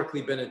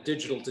historically been a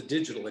digital to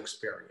digital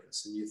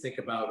experience. And you think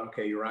about,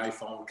 okay, your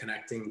iPhone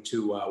connecting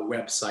to a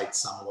website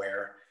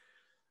somewhere.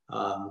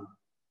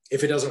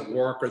 If it doesn't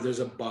work, or there's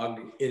a bug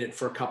in it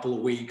for a couple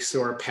of weeks,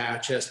 or a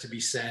patch has to be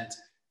sent,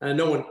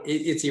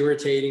 it's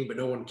irritating, but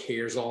no one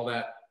cares all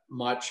that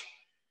much.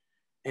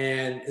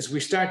 And as we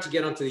start to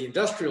get onto the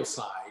industrial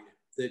side,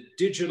 the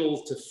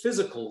digital to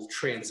physical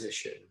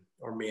transition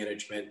or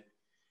management,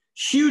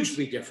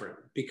 hugely different,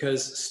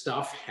 because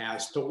stuff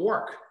has to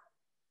work.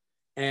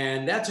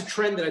 And that's a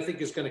trend that I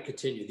think is going to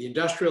continue. The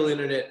industrial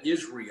internet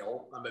is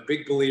real. I'm a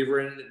big believer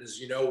in it. As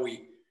you know,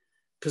 we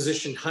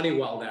positioned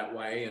Honeywell that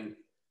way. And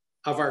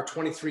of our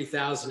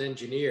 23,000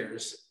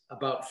 engineers,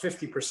 about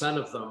 50%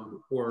 of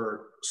them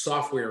were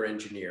software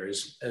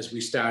engineers as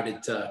we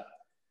started to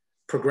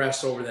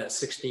progress over that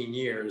 16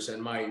 years.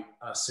 And my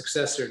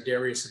successor,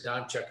 Darius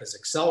Adamchuk, has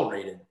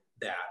accelerated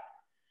that.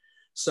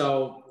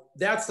 So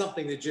that's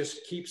something that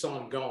just keeps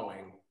on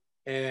going,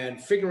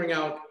 and figuring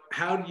out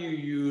how do you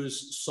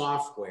use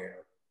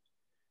software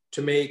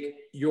to make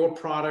your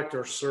product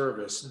or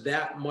service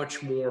that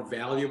much more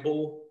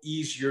valuable,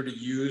 easier to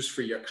use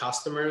for your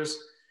customers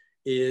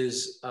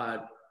is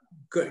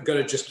going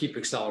to just keep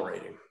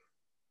accelerating.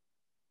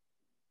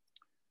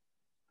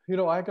 You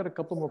know, I got a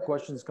couple more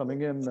questions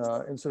coming in.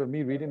 Instead of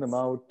me reading them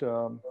out,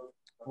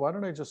 why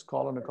don't I just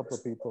call on a couple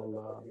of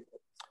people?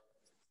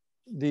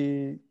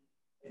 The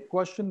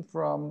question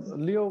from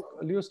Leo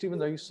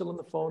Stevens, are you still on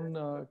the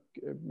phone?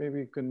 Maybe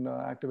you can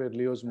activate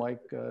Leo's mic,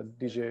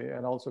 DJ,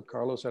 and also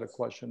Carlos had a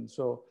question.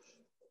 So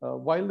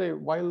while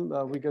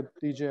we get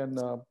DJ and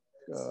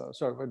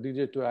for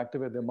DJ to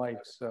activate their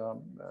mics,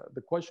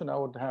 the question I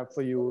would have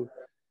for you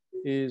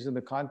is in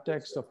the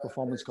context of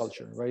performance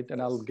culture, right? And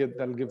that'll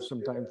give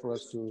some time for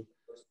us to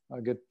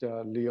get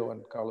Leo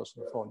and Carlos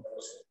on the phone.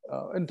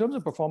 In terms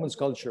of performance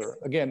culture,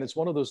 again, it's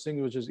one of those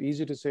things which is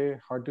easy to say,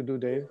 hard to do,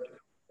 Dave,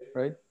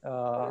 right?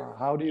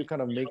 How do you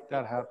kind of make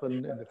that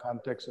happen in the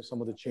context of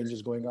some of the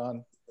changes going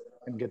on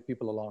and get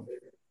people along?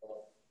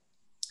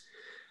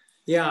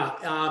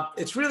 Yeah,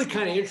 it's really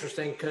kind of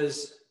interesting,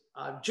 because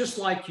just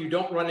like you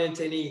don't run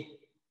into any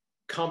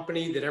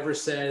company that ever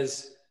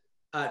says,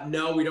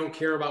 no, we don't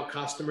care about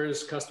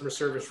customers, customer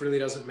service really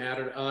doesn't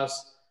matter to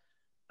us.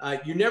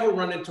 You never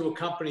run into a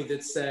company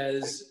that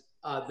says,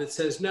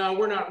 no,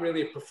 we're not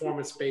really a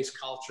performance-based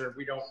culture.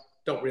 We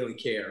don't really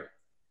care.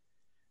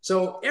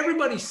 So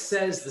everybody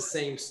says the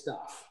same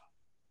stuff.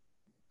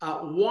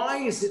 Why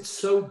is it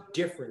so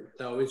different,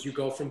 though, as you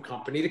go from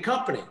company to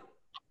company?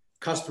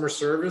 Customer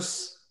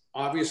service,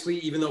 obviously,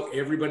 even though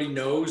everybody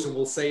knows and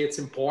will say it's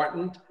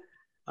important,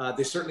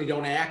 they certainly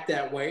don't act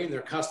that way, and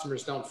their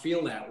customers don't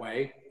feel that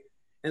way.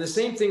 And the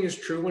same thing is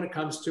true when it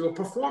comes to a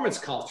performance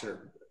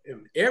culture.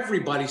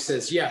 Everybody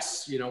says,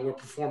 yes, we're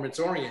performance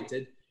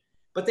oriented,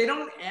 but they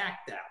don't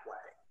act that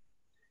way.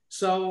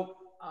 So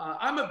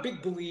I'm a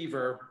big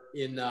believer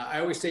in,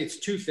 I always say it's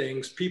two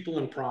things, people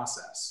and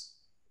process.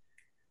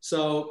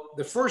 So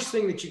the first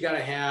thing that you got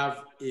to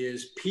have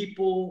is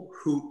people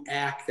who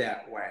act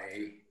that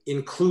way,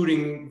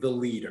 including the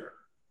leader.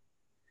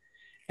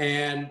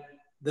 And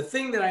the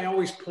thing that I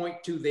always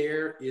point to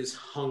there is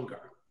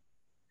hunger.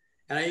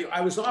 And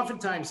I was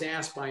oftentimes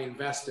asked by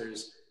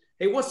investors,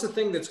 hey, what's the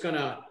thing that's going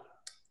to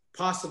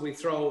possibly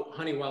throw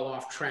Honeywell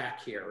off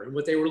track here? And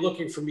what they were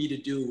looking for me to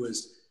do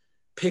was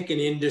pick an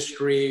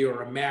industry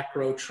or a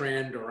macro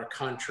trend or a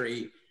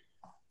country.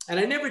 And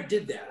I never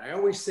did that. I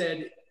always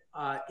said,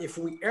 if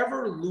we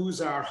ever lose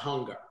our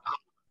hunger,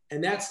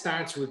 and that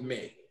starts with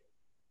me.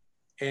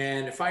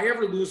 And if I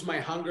ever lose my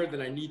hunger, then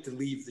I need to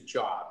leave the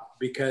job,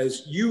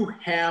 because you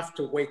have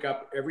to wake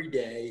up every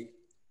day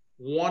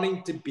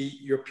wanting to beat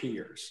your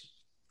peers.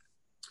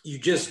 You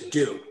just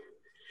do.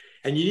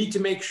 And you need to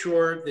make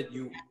sure that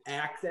you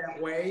act that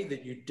way,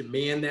 that you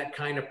demand that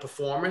kind of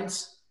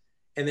performance,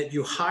 and that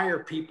you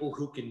hire people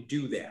who can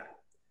do that.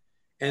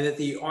 And that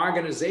the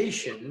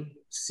organization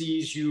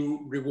sees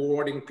you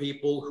rewarding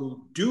people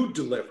who do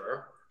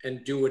deliver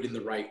and do it in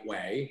the right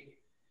way.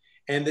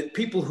 And that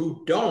people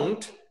who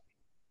don't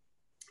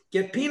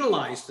get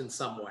penalized in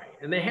some way,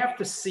 and they have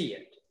to see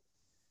it.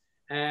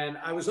 And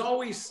I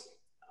always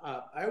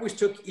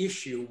took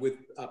issue with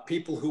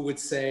people who would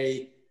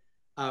say,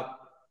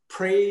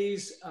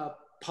 praise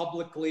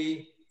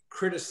publicly,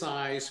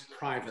 criticize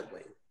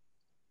privately.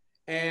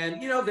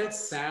 And, you know, that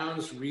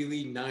sounds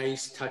really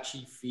nice,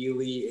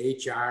 touchy-feely,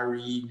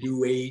 HRE, new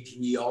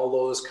agey, all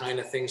those kind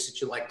of things that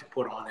you like to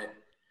put on it.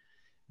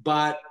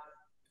 But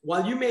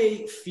while you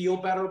may feel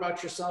better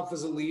about yourself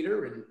as a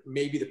leader, and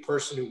maybe the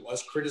person who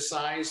was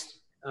criticized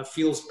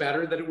feels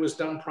better that it was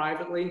done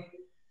privately,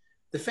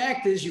 the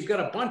fact is you've got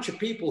a bunch of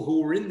people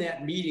who were in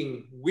that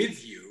meeting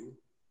with you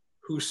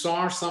who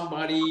saw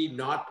somebody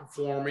not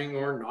performing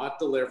or not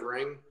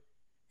delivering,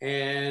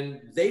 and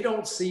they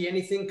don't see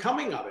anything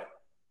coming of it.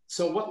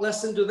 So what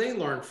lesson do they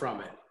learn from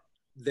it?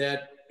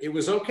 That it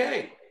was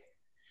okay.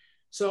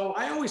 So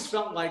I always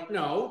felt like,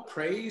 no,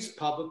 praise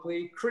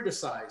publicly,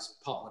 criticize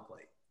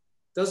publicly.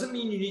 Doesn't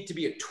mean you need to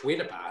be a twit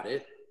about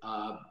it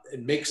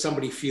and make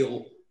somebody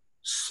feel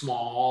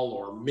small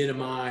or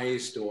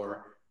minimized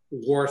or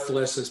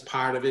worthless as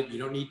part of it. You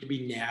don't need to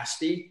be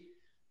nasty,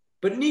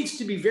 but it needs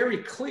to be very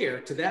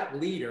clear to that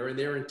leader and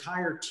their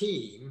entire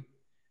team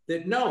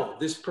that no,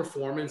 this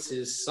performance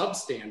is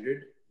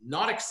substandard,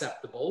 not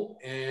acceptable.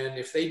 And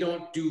if they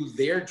don't do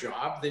their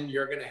job, then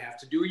you're going to have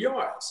to do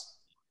yours.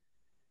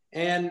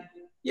 And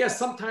yeah,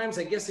 sometimes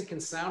I guess it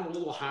can sound a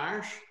little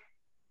harsh.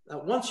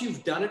 Once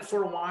you've done it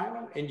for a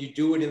while and you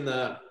do it in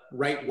the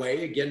right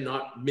way, again,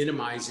 not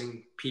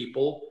minimizing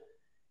people,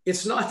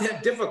 it's not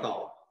that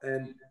difficult.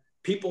 And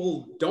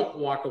people don't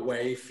walk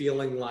away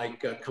feeling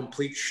like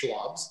complete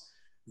schlubs.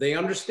 They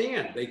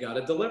understand they got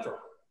to deliver.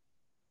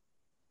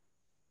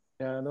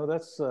 Yeah, no,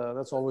 that's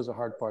always a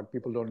hard part.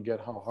 People don't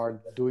get how hard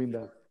doing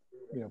that,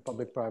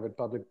 public-private,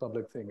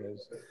 public-public thing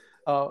is.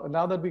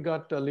 Now that we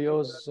got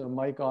Leo's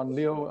mic on,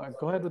 Leo,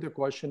 go ahead with your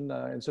question.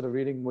 Instead of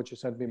reading what you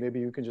sent me, maybe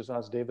you can just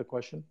ask Dave the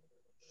question.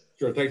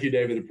 Sure, thank you,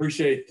 David.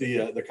 Appreciate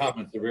the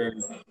comments. They're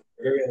very,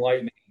 very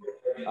enlightening.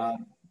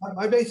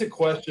 My basic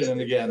question,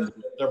 and again,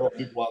 several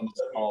people on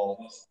this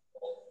call,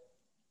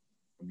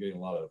 I'm getting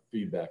a lot of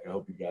feedback. I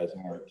hope you guys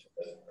aren't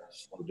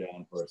slow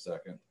down for a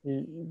second.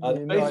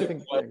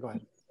 Go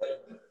ahead.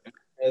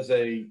 As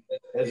an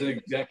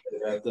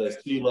executive at the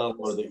C level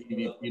or the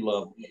EVP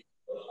level,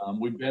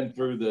 we've been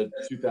through the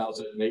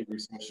 2008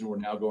 recession. We're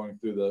now going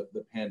through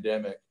the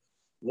pandemic.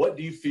 What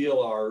do you feel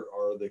are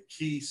the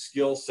key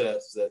skill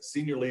sets that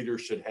senior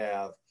leaders should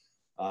have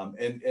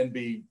and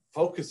be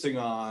focusing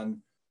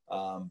on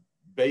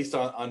based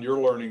on your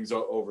learnings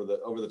over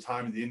the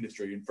time of the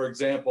industry? And for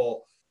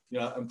example,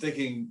 I'm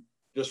thinking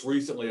just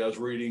recently I was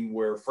reading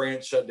where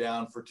France shut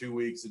down for 2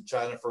 weeks and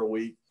China for a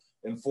week,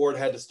 and Ford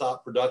had to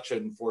stop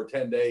production for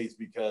 10 days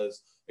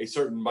because a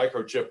certain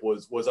microchip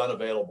was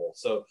unavailable.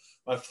 So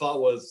my thought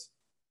was,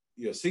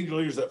 senior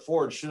leaders at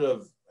Ford should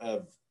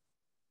have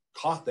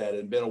caught that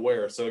and been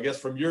aware. So I guess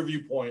from your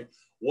viewpoint,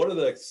 what are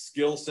the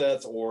skill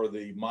sets or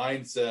the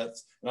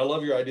mindsets? And I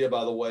love your idea,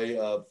 by the way,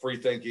 of free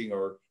thinking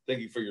or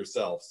thinking for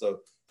yourself. So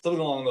something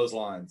along those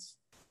lines.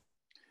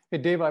 Hey,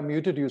 Dave, I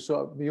muted you,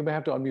 so you may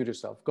have to unmute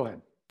yourself. Go ahead.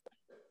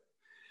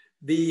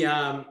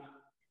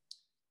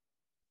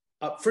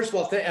 First of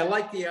all, I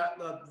like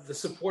the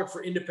support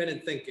for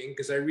independent thinking,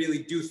 because I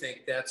really do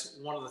think that's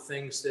one of the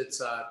things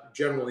that's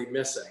generally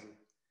missing.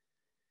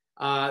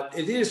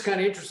 It is kind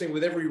of interesting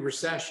with every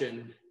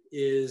recession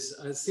is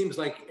it seems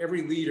like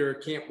every leader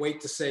can't wait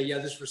to say, yeah,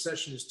 this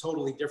recession is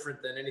totally different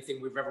than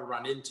anything we've ever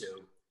run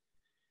into.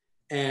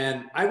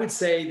 And I would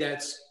say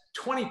that's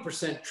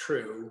 20%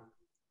 true,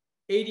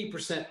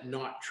 80%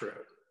 not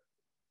true.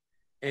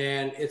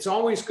 And it's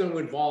always going to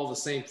involve the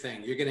same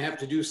thing. You're going to have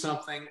to do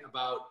something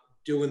about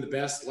doing the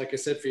best, like I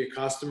said, for your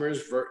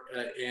customers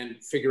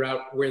and figure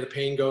out where the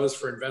pain goes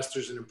for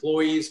investors and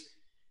employees.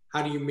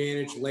 How do you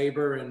manage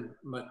labor and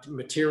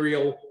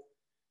material?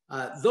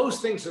 Those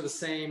things are the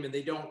same and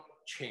they don't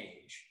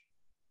change.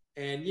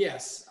 And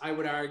yes, I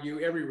would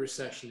argue every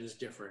recession is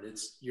different.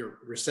 Your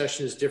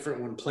recession is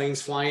different when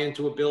planes fly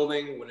into a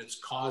building, when it's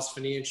caused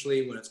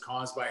financially, when it's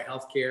caused by a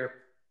healthcare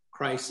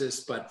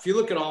crisis. But if you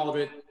look at all of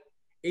it,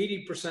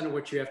 80% of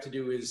what you have to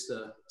do is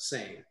the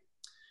same.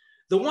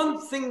 The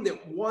one thing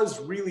that was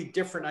really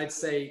different, I'd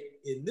say,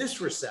 in this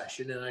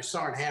recession, and I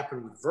saw it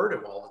happen with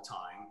Vertiv all the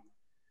time,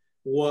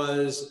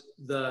 was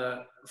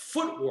the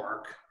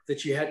footwork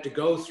that you had to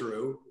go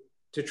through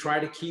to try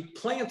to keep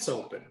plants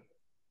open,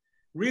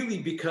 really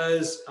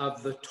because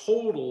of the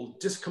total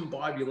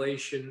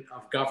discombobulation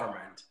of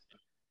government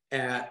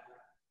at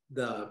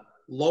the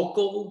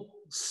local,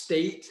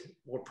 state,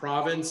 or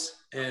province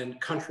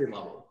and country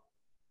level.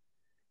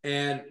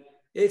 And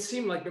it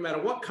seemed like no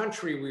matter what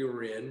country we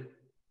were in,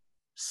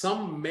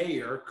 some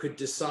mayor could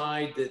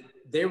decide that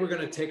they were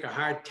going to take a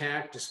hard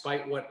tack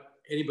despite what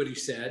anybody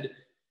said.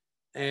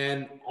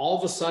 And all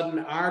of a sudden,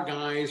 our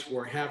guys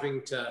were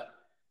having to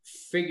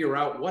figure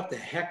out what the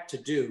heck to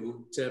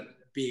do to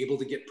be able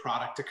to get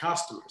product to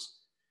customers.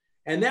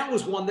 And that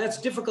was one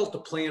that's difficult to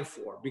plan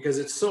for because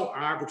it's so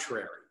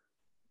arbitrary.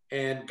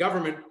 And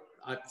government,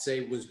 I'd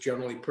say, was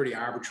generally pretty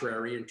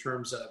arbitrary in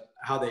terms of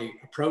how they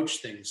approach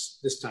things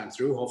this time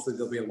through. Hopefully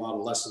there'll be a lot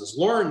of lessons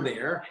learned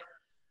there,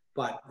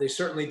 but they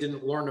certainly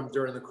didn't learn them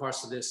during the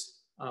course of this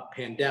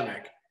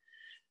pandemic.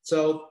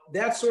 So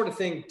that sort of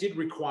thing did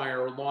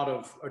require a lot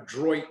of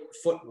adroit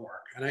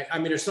footwork. And I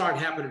mean, I saw it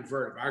happen in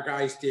Vertiv. Our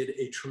guys did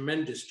a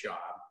tremendous job.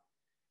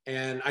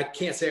 And I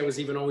can't say I was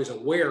even always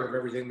aware of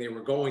everything they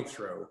were going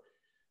through,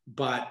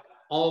 but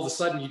all of a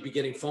sudden you'd be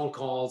getting phone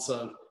calls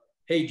of,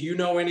 hey, do you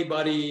know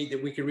anybody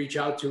that we could reach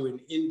out to in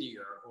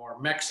India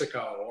or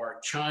Mexico or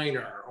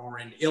China or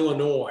in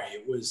Illinois?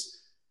 It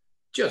was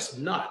just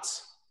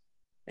nuts.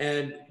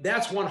 And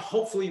that's one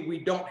hopefully we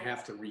don't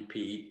have to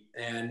repeat.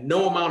 And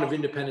no amount of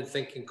independent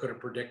thinking could have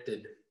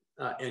predicted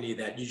any of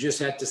that. You just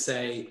had to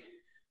say,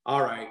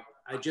 all right,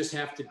 I just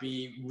have to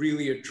be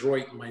really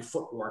adroit in my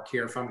footwork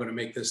here if I'm going to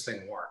make this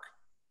thing work.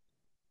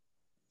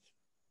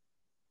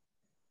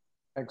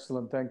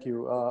 Excellent, thank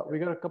you. We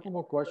got a couple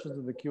more questions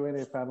in the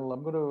Q&A panel.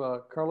 I'm going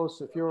to,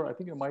 Carlos, I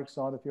think your mic's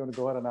on, if you want to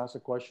go ahead and ask a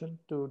question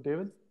to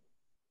David.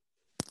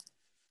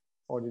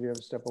 Or did you have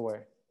to step away?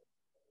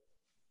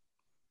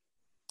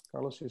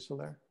 Carlos, you still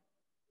there?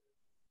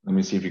 Let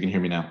me see if you can hear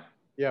me now.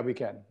 Yeah, we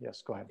can.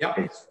 Yes, go ahead. Yep.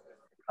 Okay.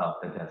 Oh,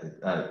 fantastic.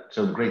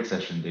 So great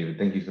session, David.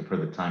 Thank you for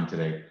the time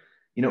today.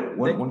 You know,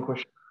 one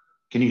question.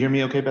 Can you hear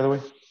me okay, by the way?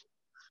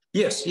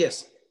 Yes,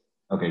 yes.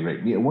 Okay,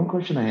 great. Yeah, one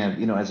question I have,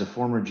 as a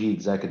former G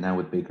exec and now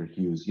with Baker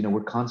Hughes,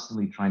 we're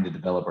constantly trying to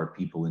develop our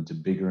people into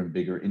bigger and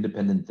bigger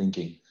independent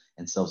thinking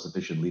and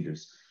self-sufficient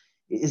leaders.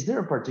 Is there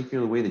a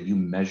particular way that you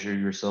measure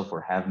yourself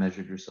or have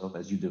measured yourself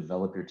as you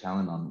develop your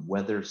talent on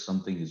whether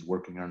something is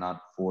working or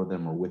not for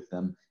them or with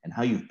them, and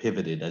how you've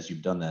pivoted as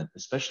you've done that,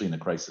 especially in a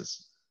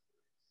crisis?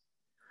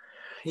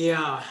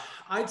 Yeah,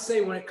 I'd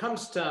say when it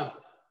comes to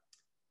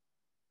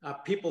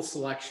people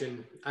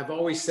selection, I've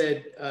always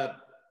said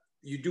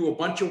you do a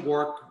bunch of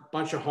work,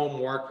 bunch of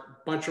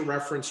homework, bunch of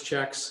reference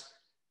checks.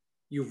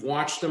 You've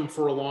watched them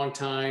for a long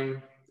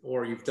time,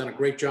 or you've done a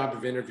great job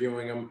of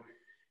interviewing them,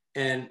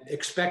 and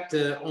expect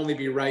to only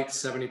be right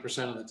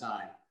 70% of the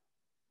time.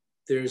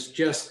 There's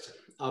just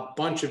a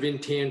bunch of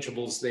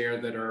intangibles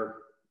there that are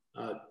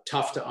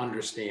tough to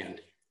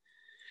understand.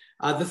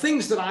 The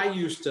things that I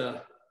used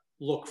to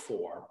look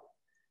for,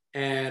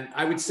 and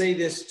I would say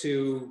this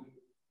to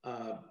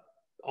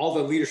all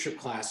the leadership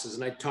classes,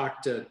 and I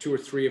talked to 2 or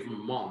 3 of them a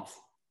month,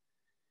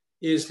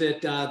 is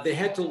that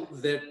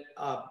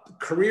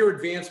career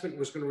advancement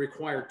was going to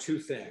require 2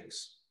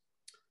 things.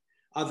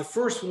 The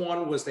first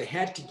one was they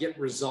had to get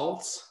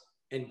results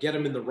and get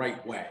them in the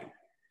right way.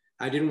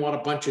 I didn't want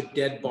a bunch of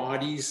dead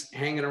bodies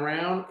hanging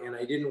around, and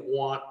I didn't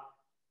want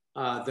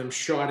them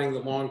shorting the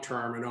long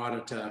term in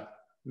order to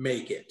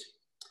make it.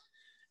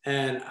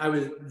 And I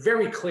was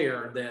very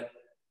clear that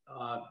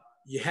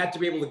you had to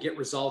be able to get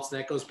results,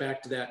 and that goes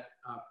back to that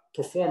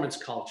performance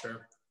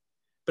culture.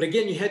 But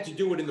again, you had to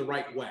do it in the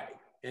right way,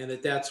 and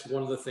that's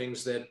one of the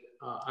things that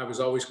I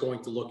was always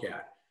going to look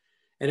at.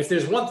 And if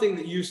there's one thing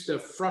that used to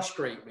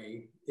frustrate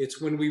me,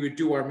 it's when we would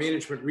do our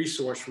management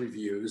resource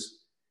reviews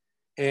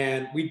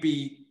and we'd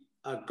be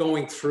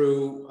going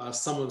through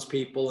someone's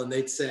people and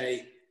they'd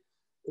say,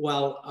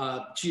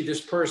 well, gee,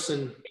 this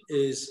person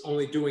is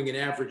only doing an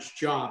average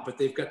job, but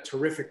they've got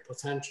terrific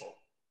potential.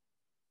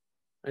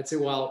 I'd say,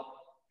 well,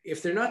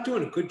 if they're not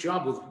doing a good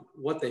job with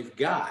what they've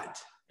got,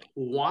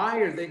 why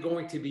are they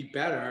going to be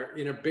better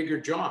in a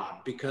bigger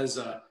job? Because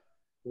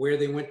where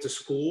they went to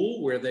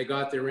school, where they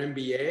got their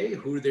MBA,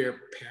 who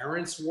their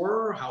parents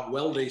were, how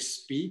well they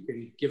speak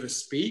and give a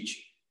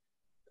speech.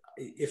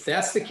 If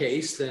that's the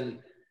case, then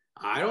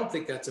I don't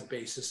think that's a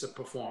basis of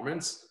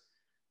performance.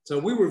 So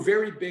we were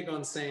very big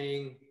on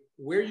saying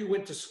where you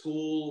went to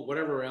school,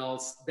 whatever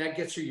else, that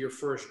gets you your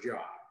first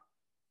job.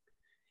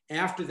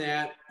 After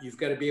that, you've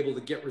got to be able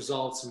to get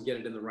results and get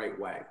it in the right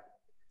way.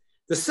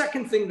 The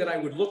second thing that I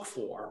would look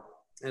for,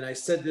 and I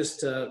said this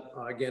to,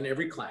 again,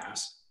 every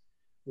class,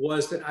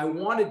 was that I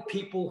wanted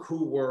people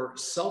who were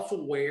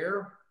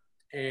self-aware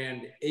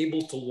and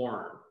able to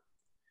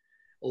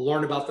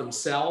learn about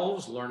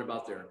themselves, learn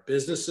about their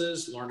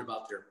businesses, learn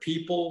about their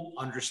people,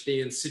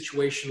 understand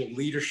situational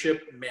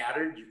leadership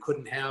mattered. You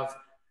couldn't have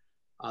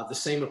the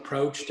same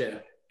approach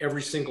to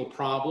every single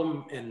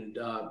problem and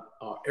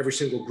every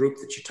single group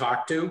that you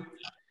talk to,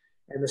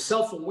 and the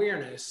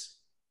self-awareness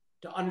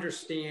to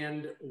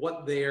understand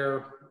what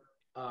their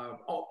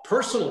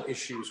personal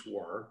issues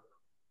were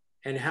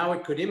and how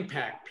it could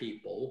impact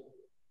people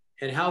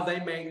and how they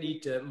may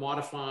need to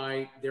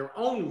modify their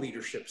own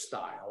leadership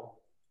style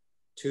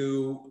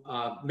to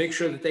make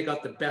sure that they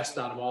got the best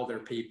out of all their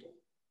people.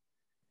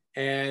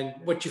 And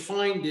what you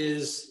find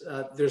is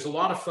there's a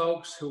lot of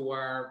folks who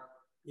are,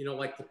 you know,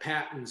 like the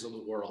Pattons of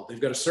the world. They've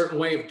got a certain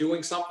way of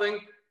doing something.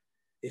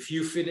 If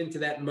you fit into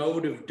that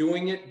mode of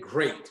doing it,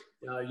 great.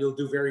 You'll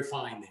do very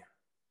fine there.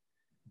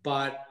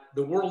 But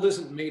the world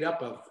isn't made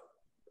up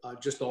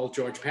of just all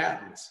George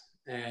Pattons.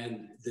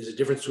 And there's a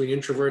difference between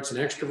introverts and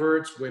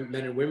extroverts.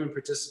 Men and women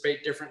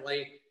participate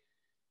differently.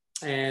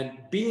 And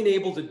being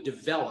able to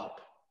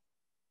develop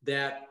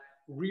that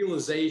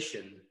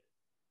realization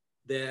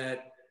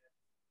that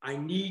I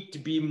need to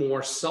be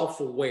more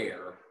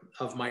self-aware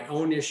of my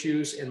own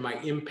issues and my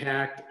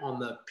impact on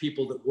the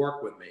people that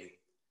work with me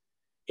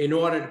in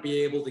order to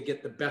be able to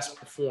get the best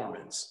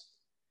performance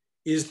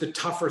is the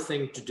tougher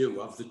thing to do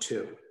of the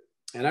two.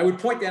 And I would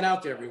point that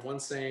out to everyone,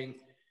 saying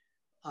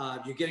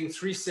you're getting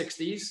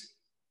 360s,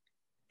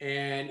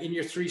 and in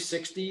your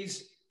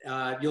 360s,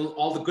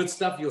 all the good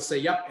stuff, you'll say,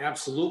 yep,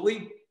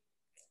 absolutely.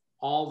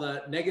 All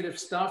the negative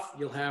stuff,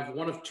 you'll have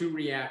one of two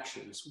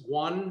reactions.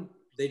 One,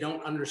 they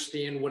don't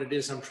understand what it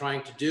is I'm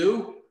trying to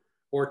do.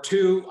 Or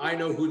two, I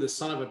know who the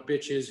son of a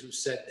bitch is who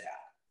said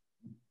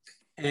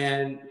that.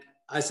 And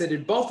I said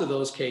in both of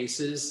those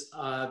cases,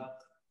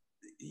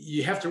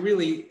 you have to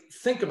really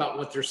think about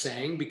what they're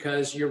saying,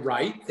 because you're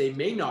right. They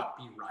may not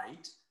be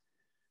right,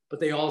 but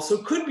they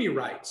also could be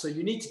right. So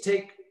you need to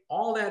take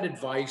all that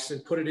advice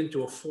and put it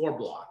into a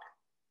 4-block.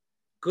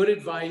 Good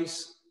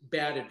advice,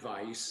 bad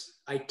advice.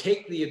 I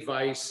take the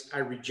advice, I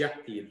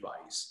reject the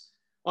advice.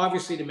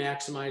 Obviously, to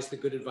maximize the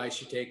good advice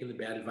you take and the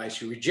bad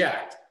advice you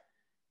reject.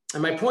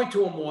 And my point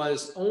to him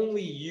was,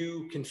 only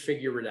you can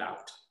figure it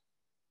out.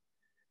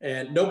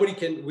 And nobody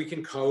can, we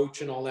can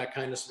coach and all that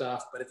kind of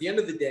stuff. But at the end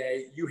of the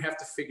day, you have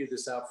to figure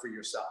this out for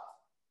yourself.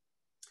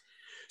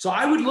 So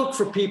I would look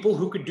for people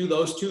who could do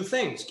those two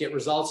things, get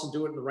results and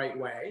do it in the right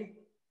way.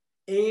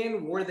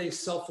 And were they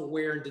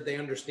self-aware and did they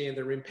understand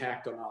their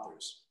impact on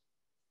others?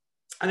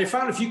 And I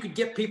found if you could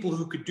get people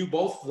who could do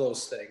both of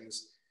those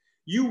things,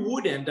 you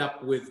would end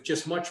up with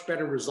just much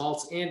better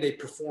results and a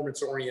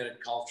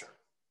performance-oriented culture.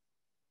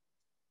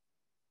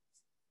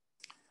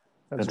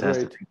 That's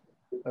Fantastic.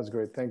 great. That's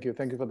great. Thank you.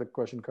 Thank you for the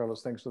question,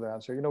 Carlos. Thanks for the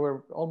answer. You know,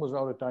 we're almost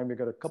out of time. We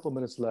got a couple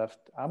minutes left.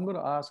 I'm going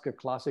to ask a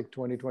classic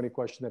 2020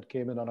 question that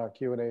came in on our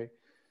Q&A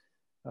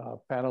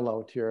panel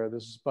out here.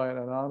 This is by an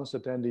anonymous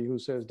attendee who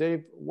says,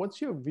 Dave,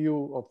 what's your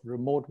view of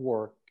remote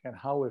work and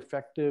how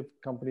effective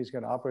companies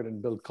can operate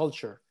and build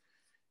culture,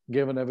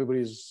 given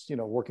everybody's, you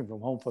know, working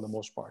from home for the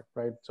most part,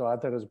 right? So I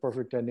thought it was a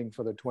perfect ending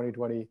for the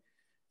 2020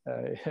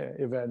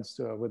 events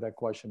with that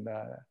question.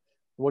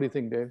 What do you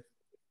think, Dave?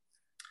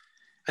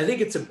 I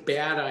think it's a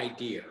bad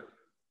idea.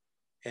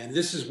 And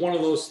this is one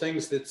of those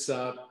things that's,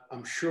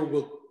 I'm sure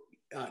will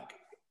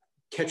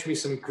catch me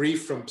some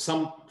grief from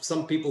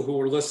some people who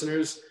are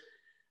listeners.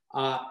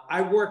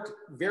 I worked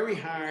very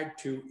hard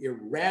to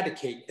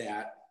eradicate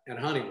that at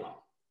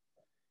Honeywell.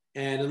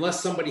 And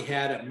unless somebody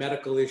had a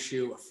medical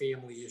issue, a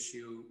family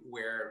issue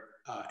where,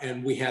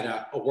 and we had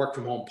a work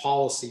from home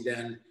policy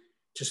then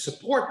to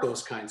support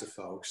those kinds of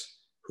folks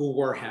who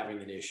were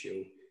having an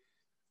issue.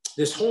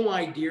 This whole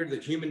idea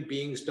that human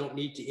beings don't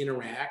need to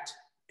interact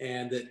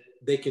and that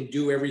they can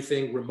do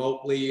everything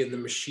remotely and the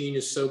machine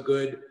is so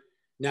good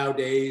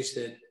nowadays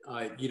that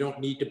you don't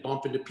need to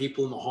bump into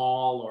people in the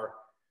hall or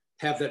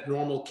have that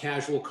normal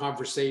casual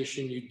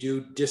conversation you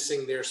do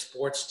dissing their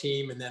sports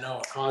team and then, oh,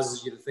 it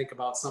causes you to think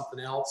about something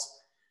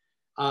else.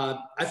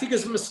 I think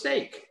is a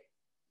mistake.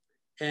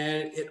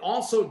 And it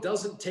also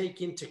doesn't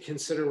take into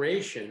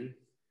consideration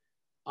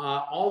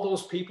all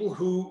those people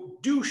who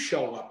do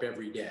show up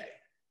every day.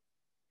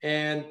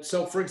 And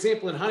so, for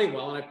example, in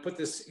Honeywell, and I put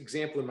this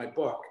example in my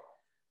book,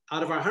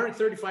 out of our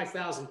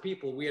 135,000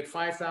 people, we had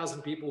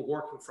 5,000 people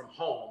working from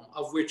home,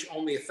 of which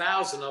only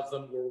 1,000 of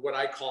them were what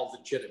I call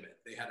legitimate.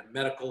 They had a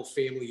medical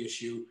family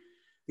issue.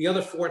 The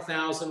other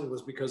 4,000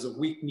 was because of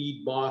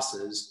weak-kneed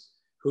bosses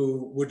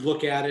who would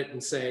look at it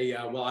and say,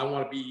 well, I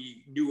want to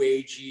be new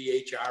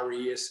agey,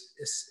 HRE,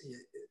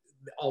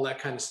 all that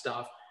kind of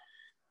stuff.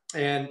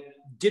 And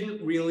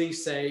didn't really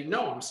say,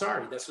 no, I'm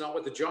sorry, that's not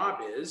what the job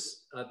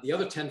is. The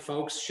other 10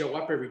 folks show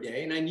up every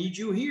day and I need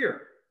you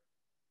here.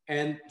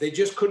 And they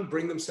just couldn't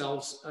bring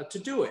themselves to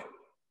do it.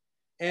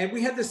 And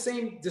we had the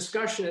same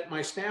discussion at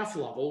my staff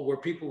level where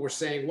people were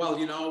saying, well,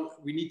 you know,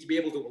 we need to be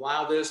able to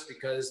allow this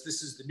because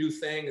this is the new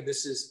thing. And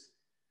this is,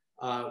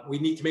 we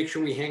need to make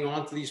sure we hang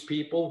on to these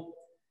people.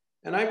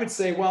 And I would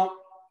say, well,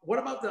 what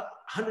about the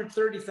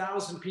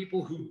 130,000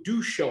 people who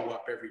do show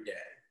up every day?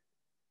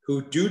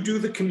 Who do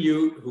the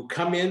commute, who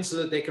come in so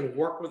that they can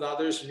work with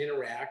others and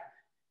interact?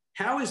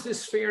 How is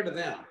this fair to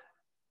them?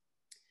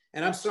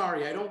 And I'm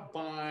sorry, I don't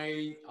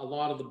buy a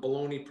lot of the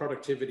baloney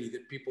productivity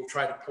that people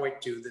try to point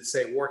to that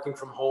say working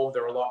from home,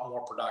 they're a lot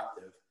more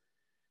productive.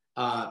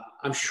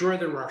 I'm sure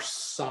there are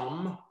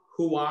some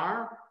who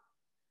are,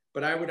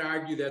 but I would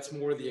argue that's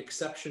more the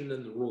exception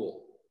than the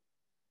rule.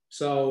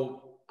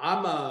 So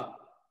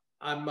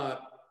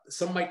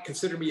some might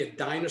consider me a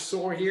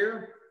dinosaur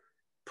here.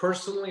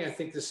 Personally, I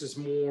think this is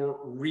more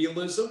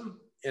realism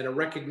and a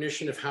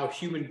recognition of how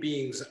human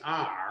beings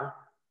are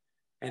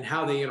and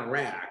how they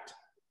interact,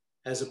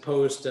 as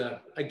opposed to,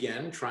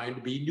 again, trying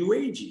to be new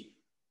agey.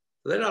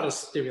 That ought to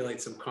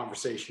stimulate some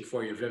conversation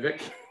for you,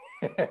 Vivek.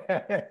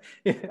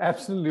 Yeah,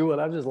 absolutely. Well,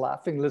 I'm just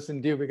laughing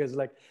listening to you because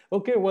like,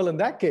 okay, well, in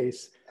that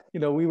case,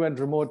 we went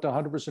remote,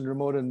 100%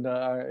 remote in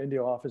our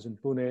India office in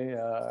Pune.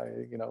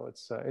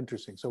 It's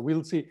interesting. So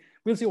we'll see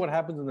what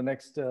happens in the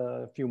next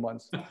few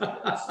months.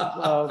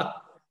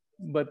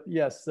 But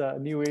yes,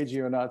 new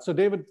agey or not. So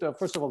David,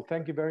 first of all,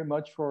 thank you very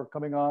much for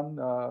coming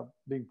on,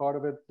 being part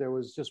of it. There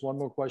was just one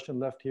more question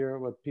left here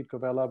with Pete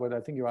Covella, but I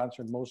think you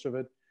answered most of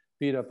it.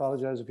 Pete, I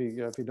apologize if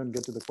you didn't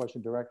get to the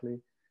question directly.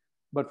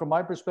 But from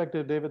my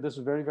perspective, David, this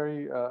is very,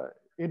 very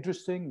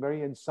interesting, very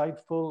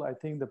insightful. I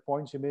think the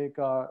points you make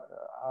are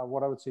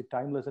what I would say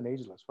timeless and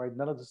ageless, right?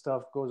 None of the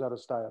stuff goes out of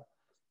style.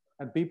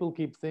 And people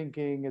keep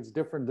thinking it's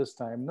different this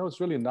time. No,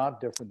 it's really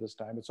not different this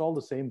time. It's all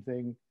the same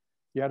thing.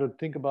 You have to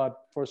think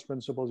about first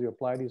principles. You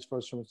apply these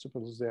first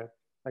principles there.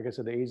 Like I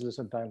said, the ageless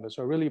and timeless.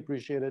 So I really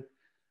appreciate it.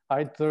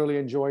 I thoroughly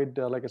enjoyed,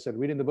 like I said,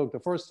 reading the book the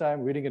first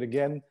time, reading it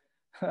again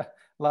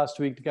last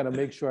week to kind of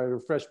make sure I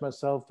refreshed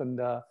myself and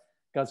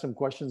got some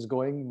questions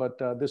going. But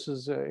this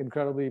is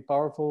incredibly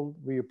powerful.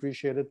 We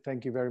appreciate it.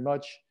 Thank you very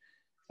much.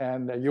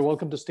 And you're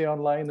welcome to stay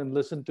online and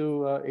listen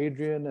to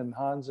Adrian and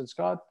Hans and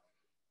Scott.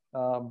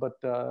 But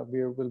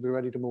we'll be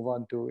ready to move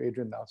on to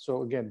Adrian now.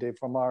 So again, Dave,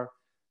 from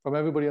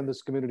everybody in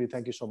this community,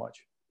 thank you so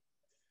much.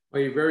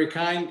 Well, you're very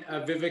kind,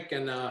 Vivek,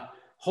 and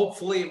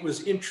hopefully it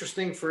was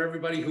interesting for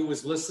everybody who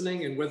was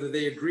listening, and whether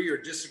they agree or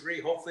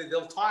disagree, hopefully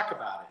they'll talk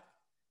about it.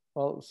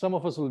 Well, some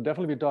of us will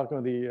definitely be talking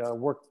about the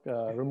work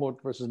remote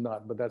versus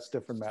not, but that's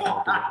different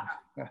matter.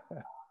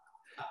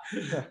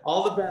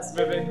 All the best,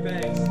 Vivek.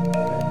 Thanks.